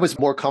I was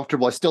more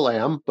comfortable. I still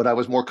am, but I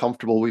was more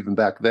comfortable even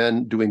back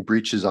then doing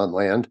breaches on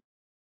land.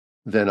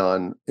 than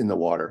on in the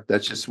water.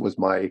 That just was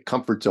my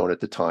comfort zone at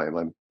the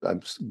time.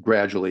 I'm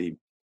gradually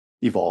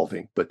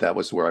evolving, but that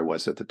was where I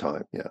was at the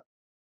time. Yeah.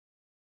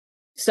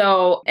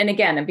 So, and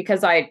again, and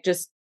because I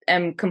just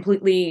am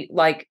completely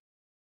like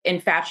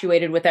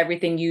infatuated with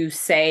everything you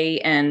say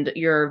and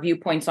your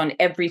viewpoints on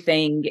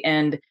everything,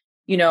 and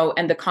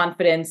and the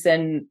confidence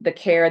and the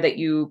care that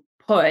you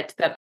put,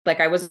 that like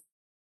I was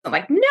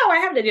like, no, I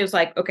have to do. It's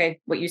like, okay,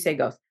 what you say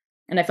goes.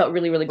 And I felt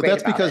really, really Well, great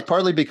that's about because it.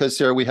 partly because,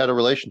 Sarah, we had a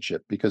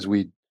relationship, because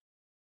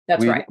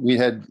That's right. we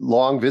had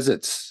long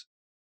visits.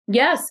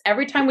 Yes.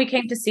 Every time we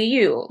came to see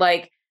you,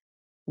 like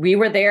we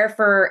were there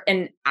for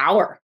an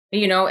hour,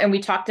 and we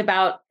talked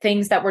about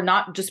things that were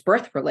not just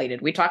birth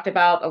related. We talked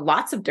about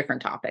lots of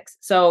different topics.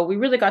 So we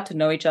really got to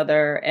know each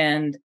other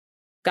and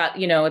got,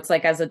 it's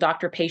like as a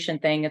doctor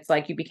patient thing, it's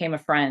like you became a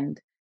friend.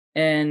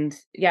 And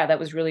yeah, that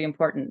was really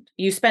important.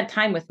 You spent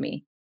time with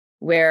me,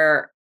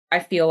 where I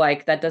feel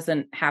like that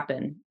doesn't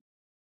happen.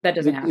 That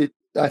doesn't happen.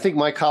 I think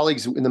my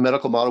colleagues in the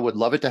medical model would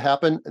love it to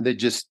happen, and they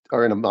just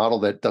are in a model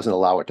that doesn't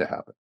allow it to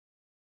happen.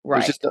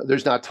 Right.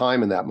 There's not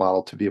time in that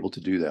model to be able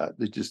to do that.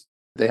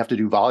 They have to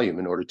do volume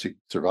in order to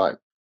survive.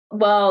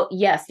 Well,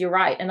 yes, you're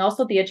right. And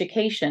also the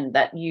education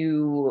that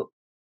you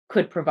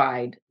could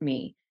provide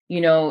me,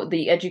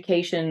 the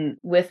education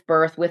with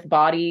birth, with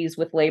bodies,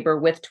 with labor,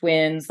 with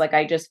twins. Like,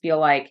 I just feel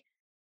like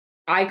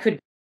I could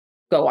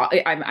go on.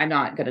 I'm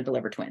not going to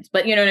deliver twins,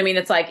 but you know what I mean?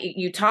 It's like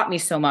you taught me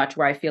so much,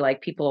 where I feel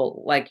like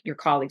people like your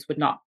colleagues would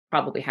not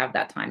probably have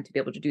that time to be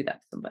able to do that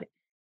to somebody.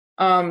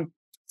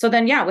 So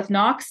then, yeah, with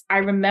Knox, I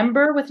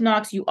remember with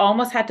Knox, you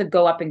almost had to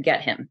go up and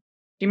get him. Do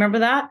you remember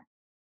that?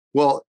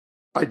 Well,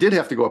 I did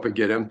have to go up and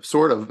get him,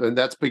 sort of, and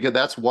that's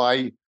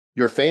why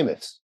you're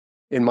famous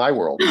in my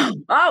world.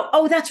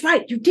 Oh, that's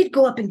right. You did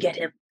go up and get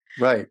him.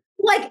 Right.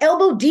 Like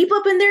elbow deep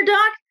up in there,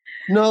 Doc?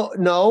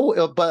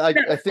 No, but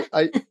I think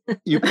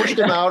you pushed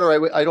him out,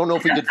 or I don't know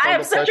if we did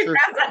fumble pressure,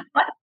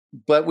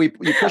 but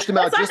you pushed him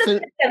out just as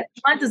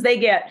blunt as they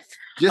get,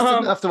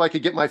 enough so I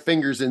could get my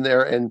fingers in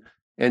there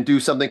and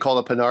do something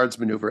called a Pinard's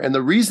maneuver. And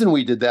the reason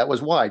we did that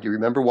was why? Do you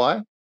remember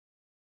why?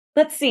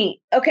 Let's see.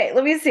 Okay,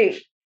 let me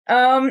see.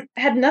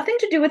 Had nothing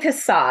to do with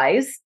his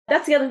size.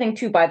 That's the other thing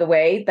too, by the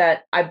way,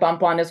 that I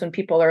bump on, is when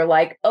people are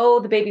like, "Oh,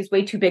 the baby's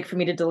way too big for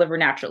me to deliver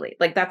naturally."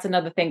 Like that's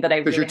another thing that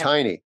I because really you're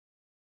tiny.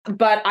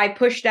 But I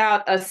pushed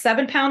out a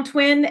 7-pound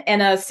twin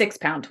and a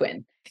 6-pound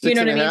twin. You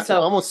know what I mean?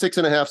 So almost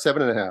 6.5,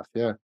 7.5.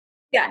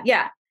 Yeah.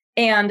 Yeah.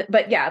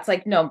 But yeah, it's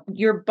like, no,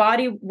 your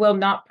body will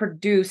not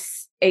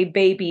produce a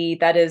baby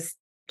that is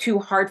too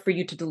hard for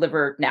you to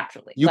deliver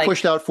naturally. You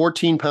pushed out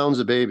 14 pounds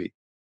of baby.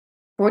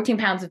 14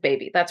 pounds of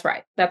baby. That's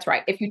right.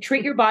 If you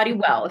treat your body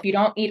well, if you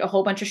don't eat a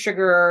whole bunch of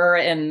sugar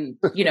and,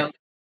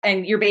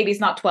 and your baby's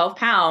not 12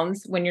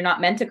 pounds, when you're not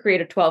meant to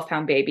create a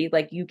 12-pound baby,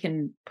 like you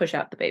can push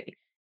out the baby.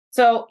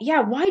 So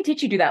yeah, why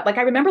did you do that? Like,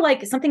 I remember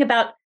like something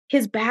about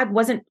his bag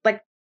wasn't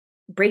like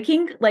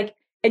breaking, like,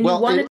 and well,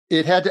 you wanted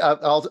it had to.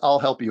 I'll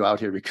help you out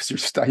here, because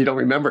you don't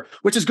remember,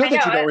 which is good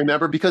that you don't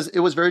remember, because it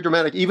was very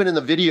dramatic. Even in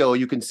the video,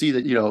 you can see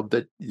that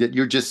that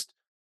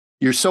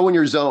you're so in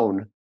your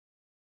zone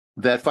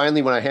that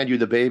finally, when I hand you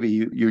the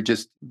baby,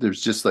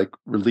 there's just like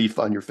relief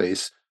on your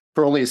face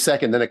for only a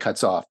second, then it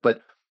cuts off.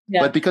 But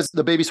because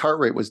the baby's heart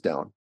rate was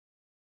down.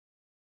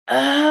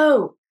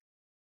 Oh,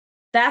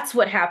 that's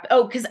what happened.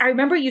 Oh, because I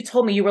remember you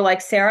told me, you were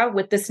like, Sarah,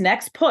 with this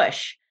next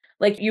push,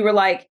 like you were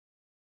like,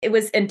 it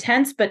was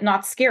intense, but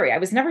not scary. I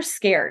was never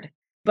scared,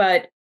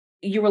 but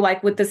you were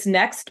like, with this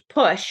next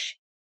push,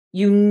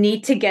 you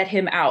need to get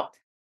him out.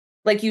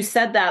 Like you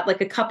said that like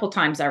a couple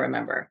times, I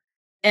remember.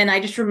 And I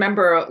just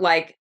remember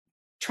like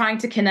trying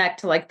to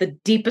connect to like the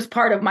deepest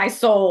part of my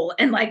soul,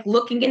 and like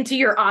looking into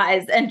your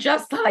eyes and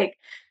just like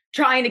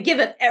trying to give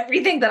it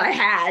everything that I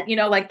had,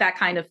 like that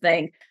kind of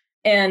thing.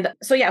 And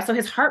so, yeah, so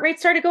his heart rate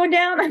started going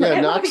down. Yeah,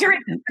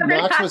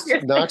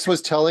 Knox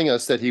was telling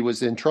us that he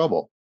was in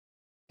trouble,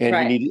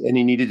 and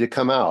he needed to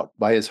come out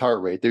by his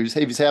heart rate.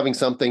 He was having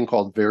something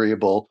called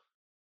variable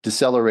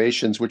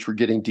decelerations, which were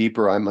getting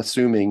deeper. I'm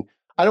assuming,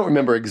 I don't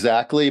remember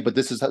exactly, but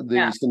this is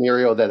the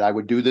scenario that I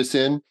would do this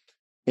in.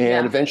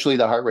 And eventually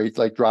the heart rate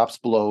like drops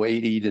below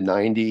 80 to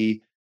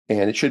 90,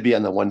 and it should be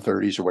on the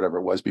 130s or whatever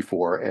it was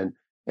before. And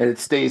it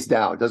stays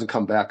down. It doesn't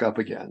come back up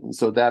again. And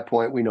so at that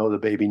point, we know the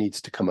baby needs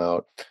to come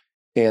out.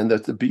 And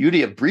the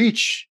beauty of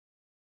breech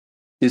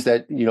is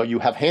that, you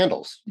have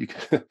handles.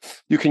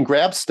 You can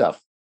grab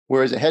stuff.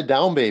 Whereas a head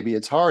down baby,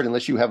 it's hard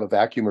unless you have a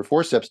vacuum or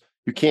forceps.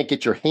 You can't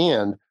get your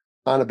hand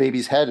on a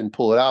baby's head and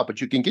pull it out,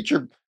 but you can get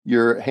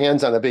your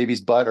hands on a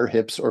baby's butt or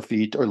hips or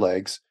feet or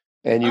legs,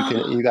 and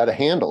you got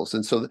handles.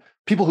 And so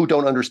people who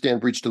don't understand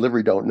breech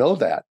delivery don't know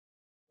that.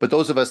 But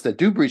those of us that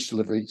do breech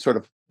delivery,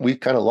 we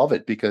kind of love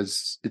it,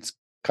 because it's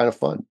kind of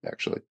fun,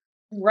 actually.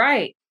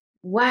 Right.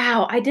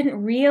 Wow. I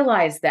didn't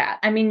realize that.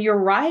 I mean, you're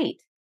right.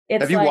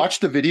 Have you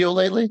watched the video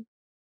lately?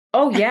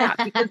 Oh, yeah.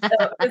 Because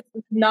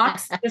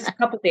Knox just a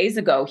couple of days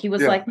ago, he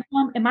was like,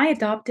 Mom, am I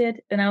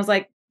adopted? And I was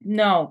like,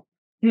 no,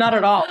 not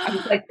at all. I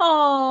was like,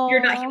 oh,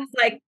 you're not. He was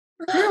like,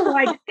 no,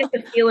 I just get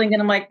the feeling.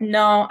 And I'm like,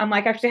 no. I'm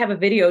like, I actually have a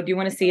video. Do you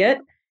want to see it?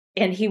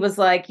 And he was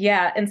like,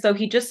 yeah. And so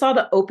he just saw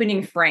the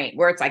opening frame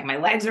where it's like, my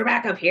legs are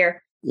back up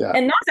here. Yeah.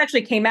 And Knox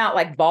actually came out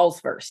like balls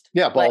first.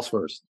 Yeah. Like, Balls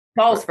first.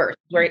 balls Right. first,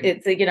 where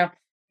it's,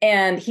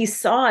 and he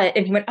saw it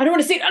and he went, I don't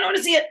want to see it. I don't want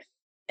to see it.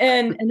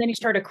 And then he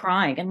started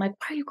crying. And I'm like,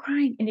 why are you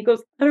crying? And he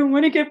goes, I don't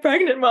want to get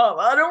pregnant, Mom.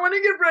 I don't want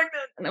to get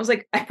pregnant. And I was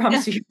like, I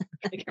promise you.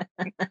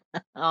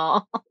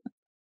 Oh,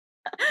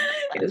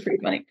 It was pretty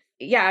funny.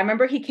 Yeah, I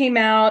remember he came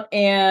out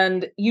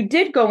and you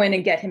did go in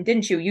and get him,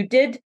 didn't you? You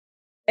did.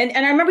 And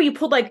I remember you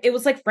pulled it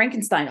was like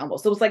Frankenstein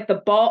almost. It was like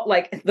the ball,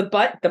 like the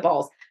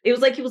balls. It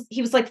was like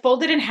he was like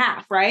folded in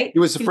half, right? He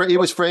was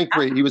Frank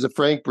Breach. He was a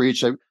Frank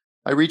Breach.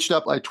 I reached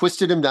up, I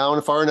twisted him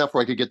down far enough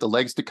where I could get the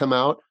legs to come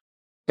out.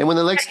 And when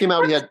the legs came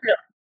out, he had,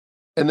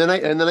 and then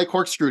I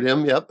corkscrewed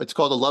him. Yep. It's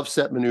called a love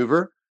set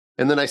maneuver.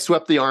 And then I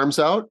swept the arms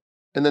out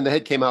and then the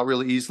head came out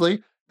really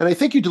easily. And I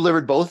think you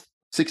delivered both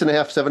 6.5,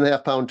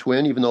 7.5 pound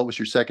twin, even though it was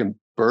your second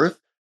birth.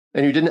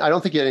 And I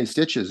don't think you had any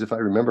stitches, if I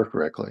remember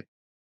correctly.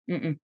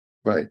 Mm-mm.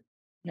 Right.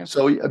 No.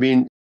 So, I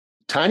mean,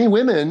 tiny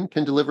women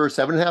can deliver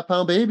 7.5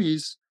 pound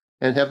babies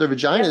and have their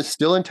vaginas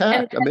still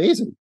intact.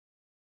 Amazing.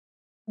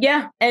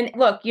 Yeah. And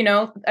look,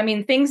 I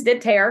mean, things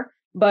did tear,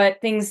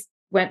 but things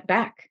went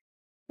back.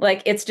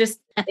 Like, it's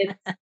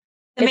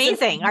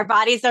amazing. Our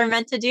bodies are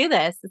meant to do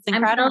this. It's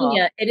incredible. I'm telling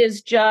you, it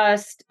is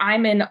just,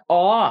 I'm in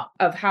awe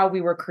of how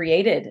we were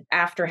created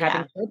after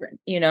having children,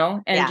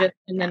 and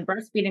then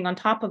breastfeeding on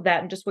top of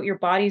that and just what your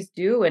bodies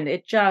do. And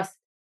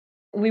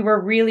we were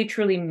really,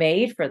 truly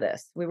made for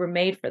this. We were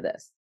made for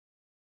this.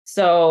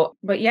 So,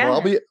 but yeah.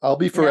 Well, I'll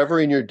be forever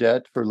in your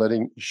debt for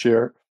letting you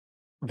share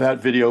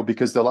that video,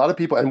 because a lot of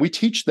people, and we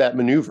teach that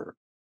maneuver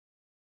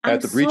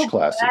at the breech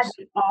classes.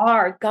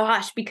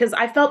 Gosh, because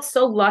I felt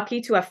so lucky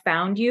to have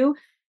found you.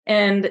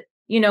 And,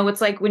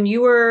 it's like when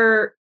you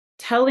were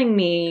telling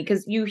me,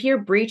 because you hear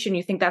breech and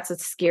you think that's a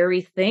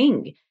scary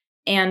thing.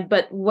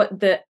 But what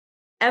the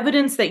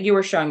evidence that you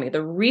were showing me,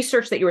 the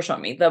research that you were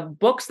showing me, the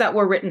books that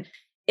were written,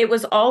 it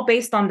was all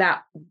based on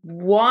that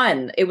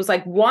one. It was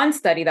like one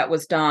study that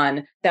was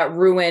done that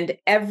ruined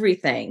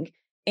everything.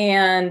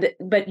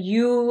 But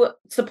you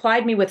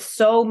supplied me with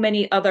so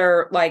many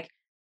other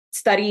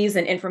studies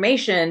and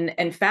information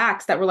and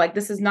facts that were like,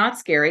 this is not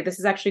scary. This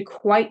is actually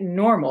quite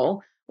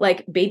normal.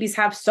 Like, babies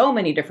have so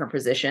many different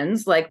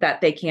positions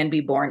that they can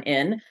be born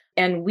in,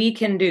 and we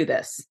can do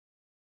this.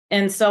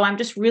 And so I'm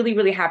just really,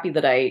 really happy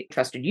that I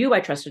trusted you.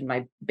 I trusted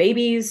my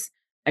babies.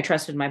 I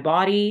trusted my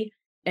body.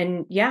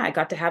 And yeah, I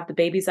got to have the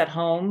babies at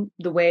home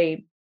the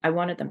way I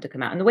wanted them to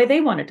come out and the way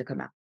they wanted to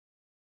come out.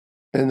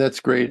 And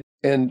that's great.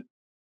 And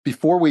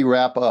before we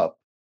wrap up,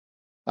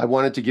 I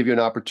wanted to give you an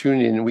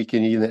opportunity, and we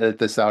can even edit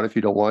this out if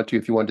you don't want to,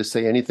 if you wanted to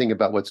say anything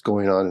about what's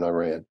going on in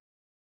Iran.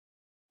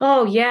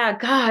 Oh, yeah.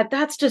 God,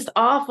 that's just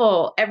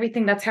awful.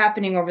 Everything that's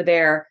happening over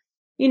there.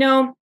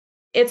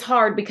 It's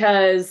hard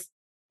because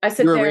I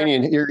sit You're there.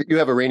 Iranian. You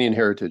have Iranian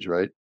heritage,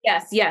 right?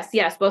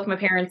 Yes. Both my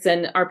parents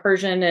are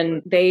Persian,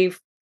 and they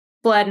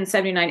fled in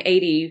 79,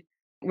 80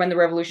 when the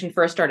revolution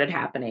first started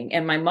happening.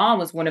 And my mom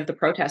was one of the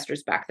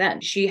protesters back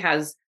then. She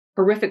has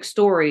horrific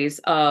stories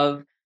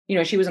of,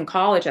 she was in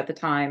college at the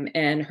time,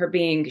 and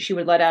she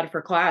would let out of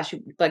her class.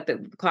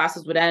 The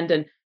classes would end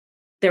and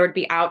there would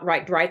be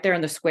outright right there in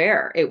the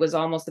square. It was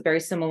almost a very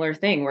similar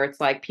thing where it's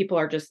like people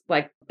are just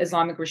like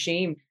Islamic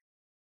regime.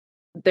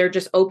 They're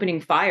just opening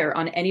fire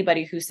on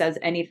anybody who says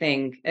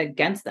anything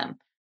against them.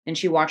 And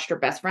she watched her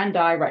best friend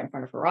die right in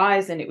front of her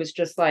eyes. And it was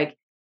just like,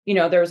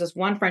 there was this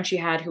one friend she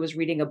had who was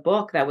reading a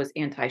book that was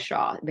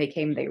anti-Shah. They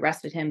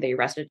arrested him. They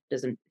arrested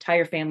his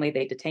entire family.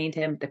 They detained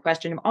him. They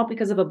questioned him, all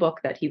because of a book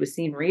that he was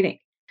seen reading.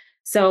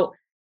 So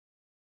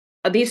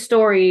these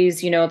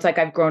stories, it's like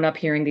I've grown up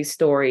hearing these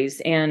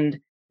stories, and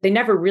they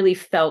never really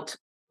felt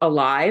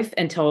alive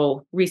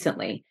until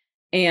recently.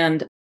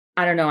 And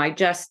I don't know,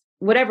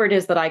 whatever it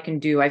is that I can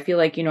do, I feel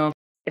like,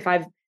 if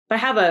I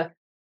have a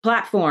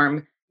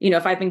platform,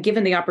 if I've been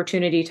given the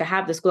opportunity to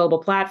have this global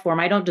platform,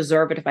 I don't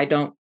deserve it if I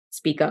don't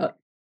speak up.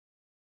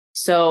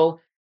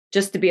 So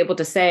just to be able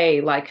to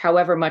say,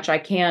 however much I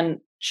can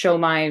show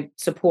my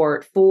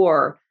support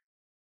for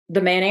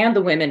the men and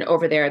the women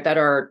over there that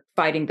are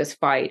fighting this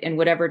fight, and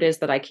whatever it is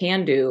that I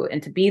can do,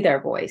 and to be their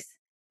voice.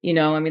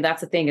 I mean,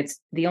 that's the thing. It's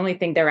the only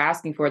thing they're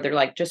asking for. They're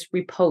like, just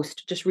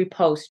repost,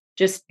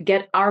 just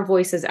get our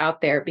voices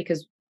out there,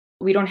 because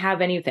we don't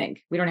have anything.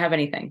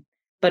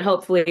 But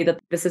hopefully that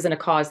this isn't a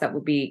cause that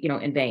will be,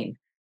 in vain.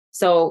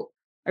 So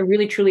I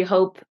really, truly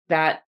hope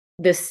that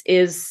this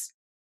is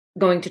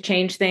going to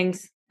change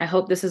things. I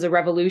hope this is a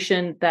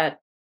revolution that,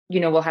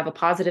 will have a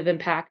positive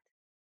impact.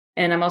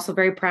 And I'm also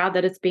very proud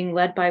that it's being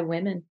led by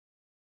women.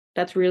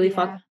 That's really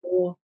fucking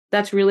cool.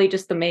 That's really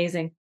just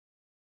amazing.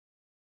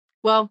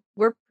 Well,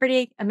 we're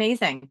pretty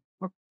amazing.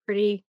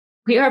 We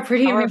are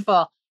pretty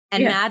powerful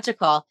and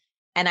magical.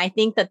 And I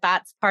think that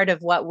that's part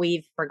of what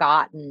we've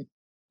forgotten,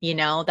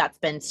 that's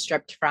been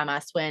stripped from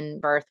us when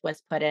birth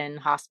was put in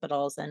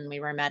hospitals and we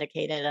were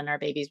medicated and our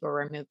babies were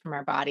removed from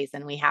our bodies,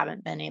 and we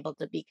haven't been able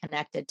to be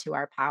connected to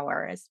our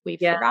power, as we've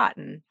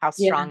forgotten how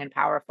strong and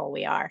powerful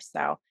we are.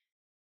 So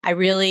I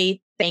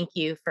really thank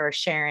you for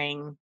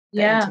sharing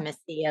the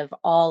intimacy of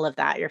all of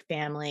that, your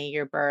family,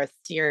 your births,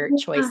 your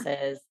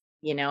choices.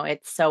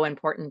 It's so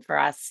important for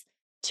us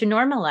to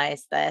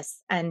normalize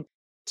this and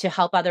to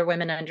help other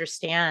women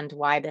understand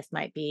why this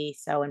might be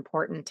so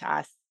important to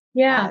us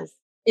as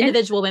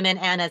individual women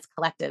and as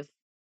collective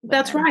women.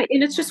 That's right.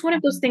 And it's just one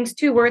of those things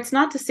too, where it's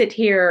not to sit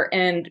here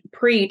and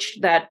preach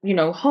that,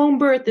 home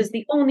birth is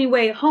the only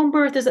way. Home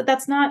birth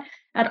that's not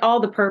at all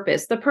the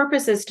purpose. The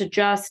purpose is to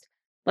just,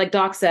 like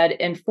Doc said,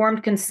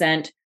 informed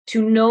consent,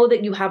 to know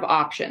that you have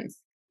options.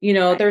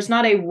 There's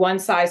not a one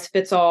size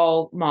fits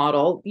all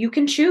model. You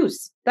can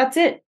choose. That's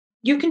it.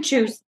 You can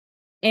choose.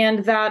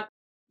 And that,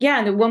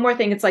 and then one more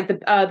thing, it's like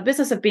the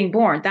Business of Being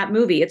Born, that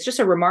movie, it's just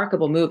a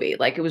remarkable movie.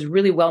 Like, it was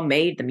really well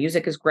made. The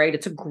music is great.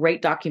 It's a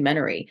great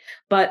documentary,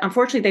 but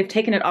unfortunately they've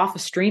taken it off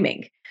of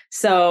streaming.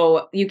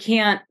 So you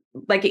can't,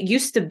 like, it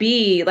used to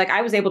be, like,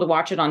 I was able to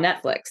watch it on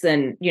Netflix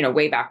and,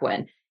 way back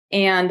when.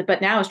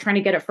 But now I was trying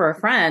to get it for a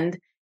friend,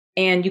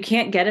 and you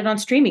can't get it on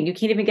streaming. You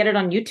can't even get it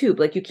on YouTube.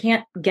 Like, you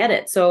can't get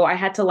it. So I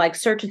had to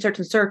search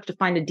to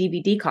find a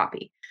DVD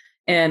copy,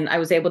 and I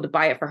was able to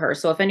buy it for her.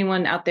 So if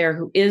anyone out there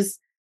who is,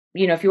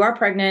 if you are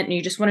pregnant and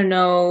you just want to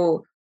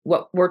know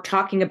what we're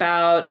talking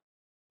about,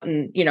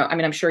 and,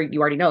 I'm sure you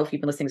already know if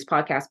you've been listening to this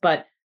podcast,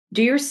 but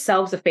do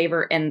yourselves a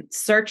favor and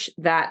search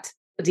that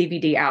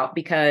DVD out,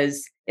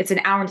 because it's an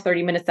hour and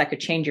 30 minutes that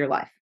could change your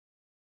life.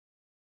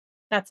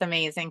 That's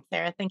amazing,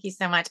 Sarah. Thank you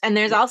so much. And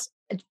there's also,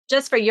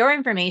 just for your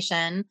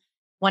information,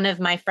 one of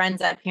my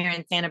friends up here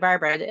in Santa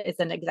Barbara is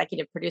an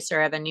executive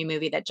producer of a new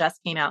movie that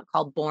just came out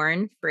called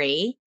Born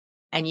Free.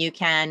 And you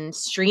can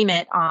stream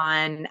it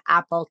on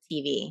Apple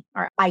TV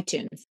or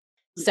iTunes.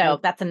 So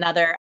that's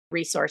another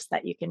resource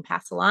that you can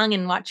pass along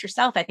and watch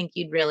yourself. I think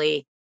you'd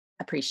really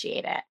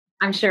appreciate it.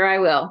 I'm sure I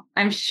will.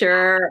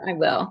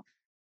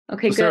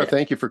 Okay, well, Sarah,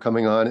 thank you for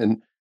coming on.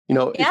 And,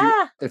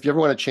 if you ever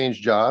want to change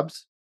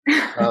jobs,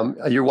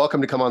 you're welcome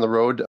to come on the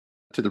road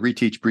to the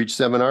Reteach Breach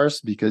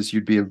seminars, because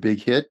you'd be a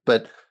big hit.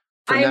 But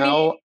for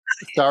now,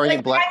 starring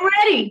in Black.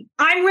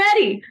 I'm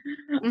ready.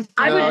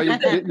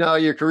 No,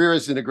 your career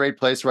is in a great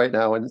place right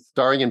now, and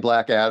starring in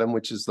Black Adam,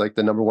 which is like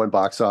the #1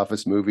 box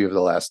office movie of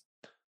the last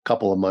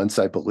couple of months,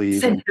 I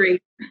believe.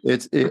 Century.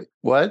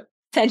 What?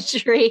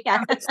 Century.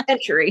 Yeah.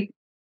 Century.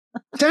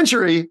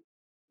 Century.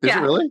 Is it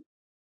really?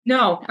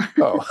 No.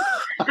 Oh.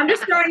 I'm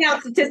just throwing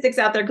out statistics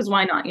out there because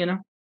why not?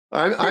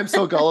 I'm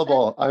so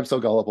gullible.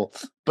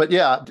 But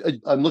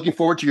I'm looking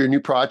forward to your new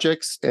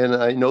projects, and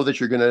I know that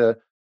you're going to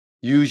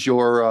use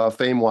your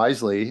fame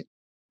wisely.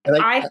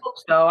 And I hope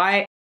so.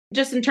 I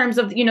just, in terms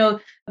of,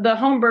 the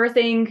home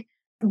birthing,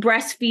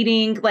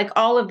 breastfeeding, like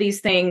all of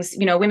these things,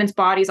 women's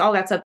bodies, all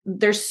that stuff,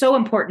 they're so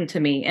important to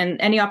me.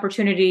 And any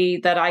opportunity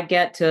that I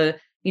get to,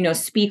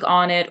 speak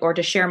on it or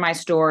to share my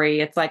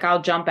story, it's like,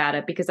 I'll jump at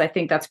it, because I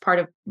think that's part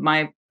of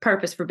my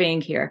purpose for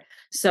being here.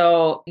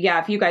 So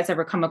if you guys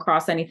ever come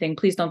across anything,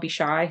 please don't be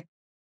shy.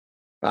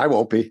 I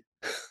won't be.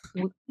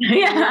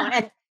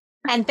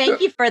 And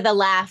thank you for the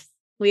laughs.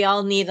 We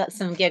all need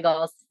some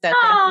giggles. So good.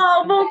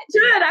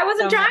 I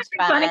wasn't trying to be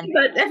funny,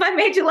 but if I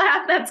made you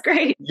laugh, that's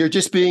great. You're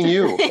just being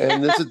you.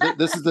 And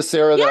this is the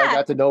Sarah that I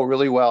got to know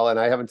really well. And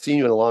I haven't seen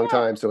you in a long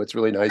time. So it's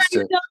really nice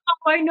to.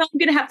 I know I'm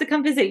going to have to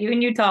come visit you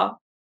in Utah.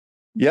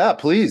 Yeah,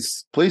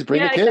 please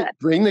bring the kids. Yeah.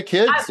 Bring the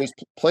kids. There's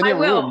plenty of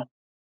room.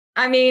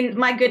 I mean,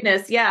 my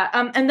goodness. Yeah.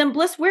 And then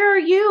Bliss, where are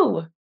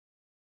you?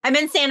 I'm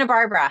in Santa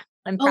Barbara.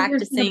 I'm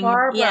practicing.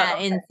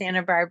 In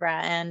Santa Barbara,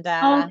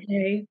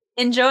 and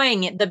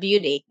enjoying the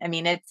beauty. I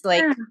mean, it's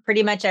like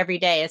pretty much every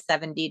day is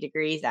 70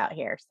 degrees out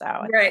here.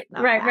 So right.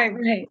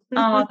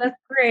 Oh,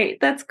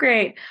 that's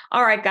great.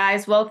 All right,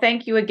 guys. Well,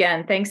 thank you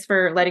again. Thanks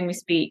for letting me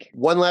speak.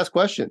 One last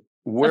question.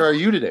 Where are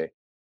you today?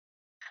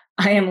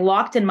 I am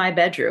locked in my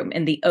bedroom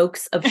in the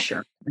Oaks of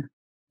Sherman.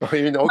 Oh,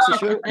 you're in the Oaks of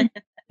Sherman?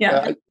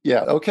 Yeah.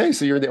 Okay.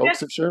 So you're in the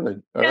Oaks of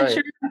Sherman. All right.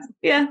 Sure.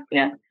 Yeah.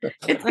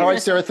 All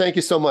right, Sarah. Thank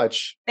you so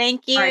much.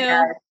 Thank you.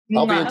 Right,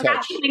 I'll be in touch.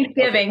 Happy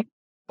Thanksgiving. Okay.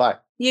 Bye.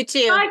 You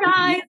too. Bye,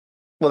 guys.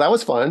 Well, that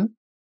was fun.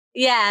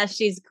 Yeah,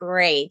 she's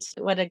great.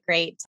 What a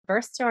great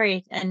birth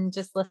story. And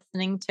just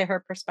listening to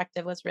her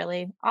perspective was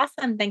really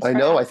awesome. Thanks. I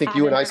know. I think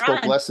you and I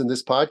spoke less in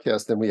this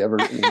podcast than we ever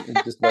in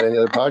just about any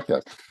other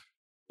podcast.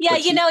 Yeah,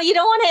 you don't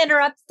want to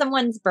interrupt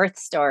someone's birth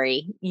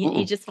story.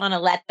 You just want to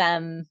let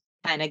them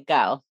kind of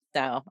go.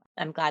 So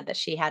I'm glad that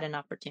she had an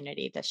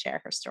opportunity to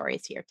share her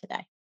stories here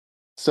today.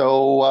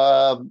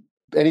 So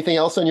anything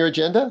else on your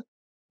agenda?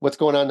 What's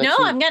going on next week?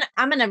 No,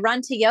 I'm gonna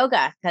run to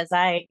yoga because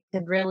I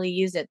could really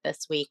use it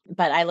this week.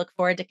 But I look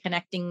forward to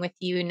connecting with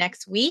you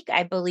next week.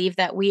 I believe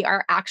that we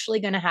are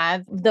actually going to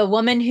have the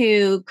woman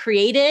who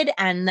created,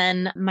 and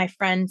then my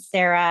friend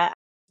Sarah,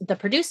 the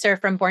producer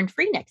from Born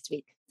Free, next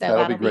week. So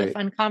that'll be a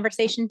fun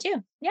conversation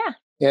too. Yeah.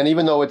 And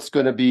even though it's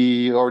going to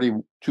be already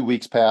 2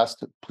 weeks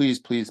past,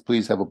 please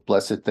have a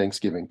blessed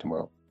Thanksgiving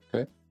tomorrow.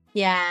 Okay.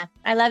 Yeah.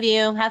 I love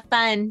you. Have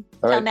fun.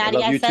 Tell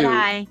Maddie I said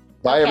hi.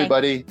 Bye,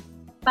 everybody.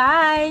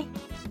 Bye.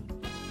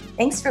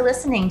 Thanks for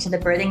listening to the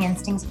Birthing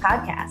Instincts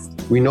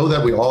podcast. We know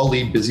that we all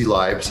lead busy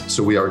lives,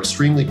 so we are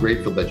extremely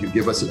grateful that you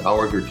give us an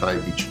hour of your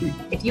time each week.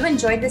 If you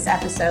enjoyed this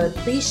episode,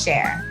 please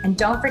share. And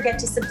don't forget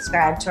to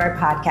subscribe to our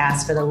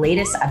podcast for the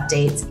latest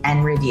updates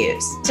and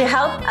reviews. To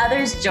help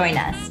others join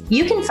us,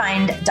 you can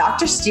find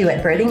Dr. Stu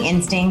at Birthing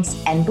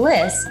Instincts and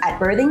Bliss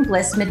at Birthing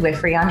Bliss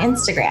Midwifery on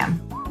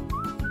Instagram.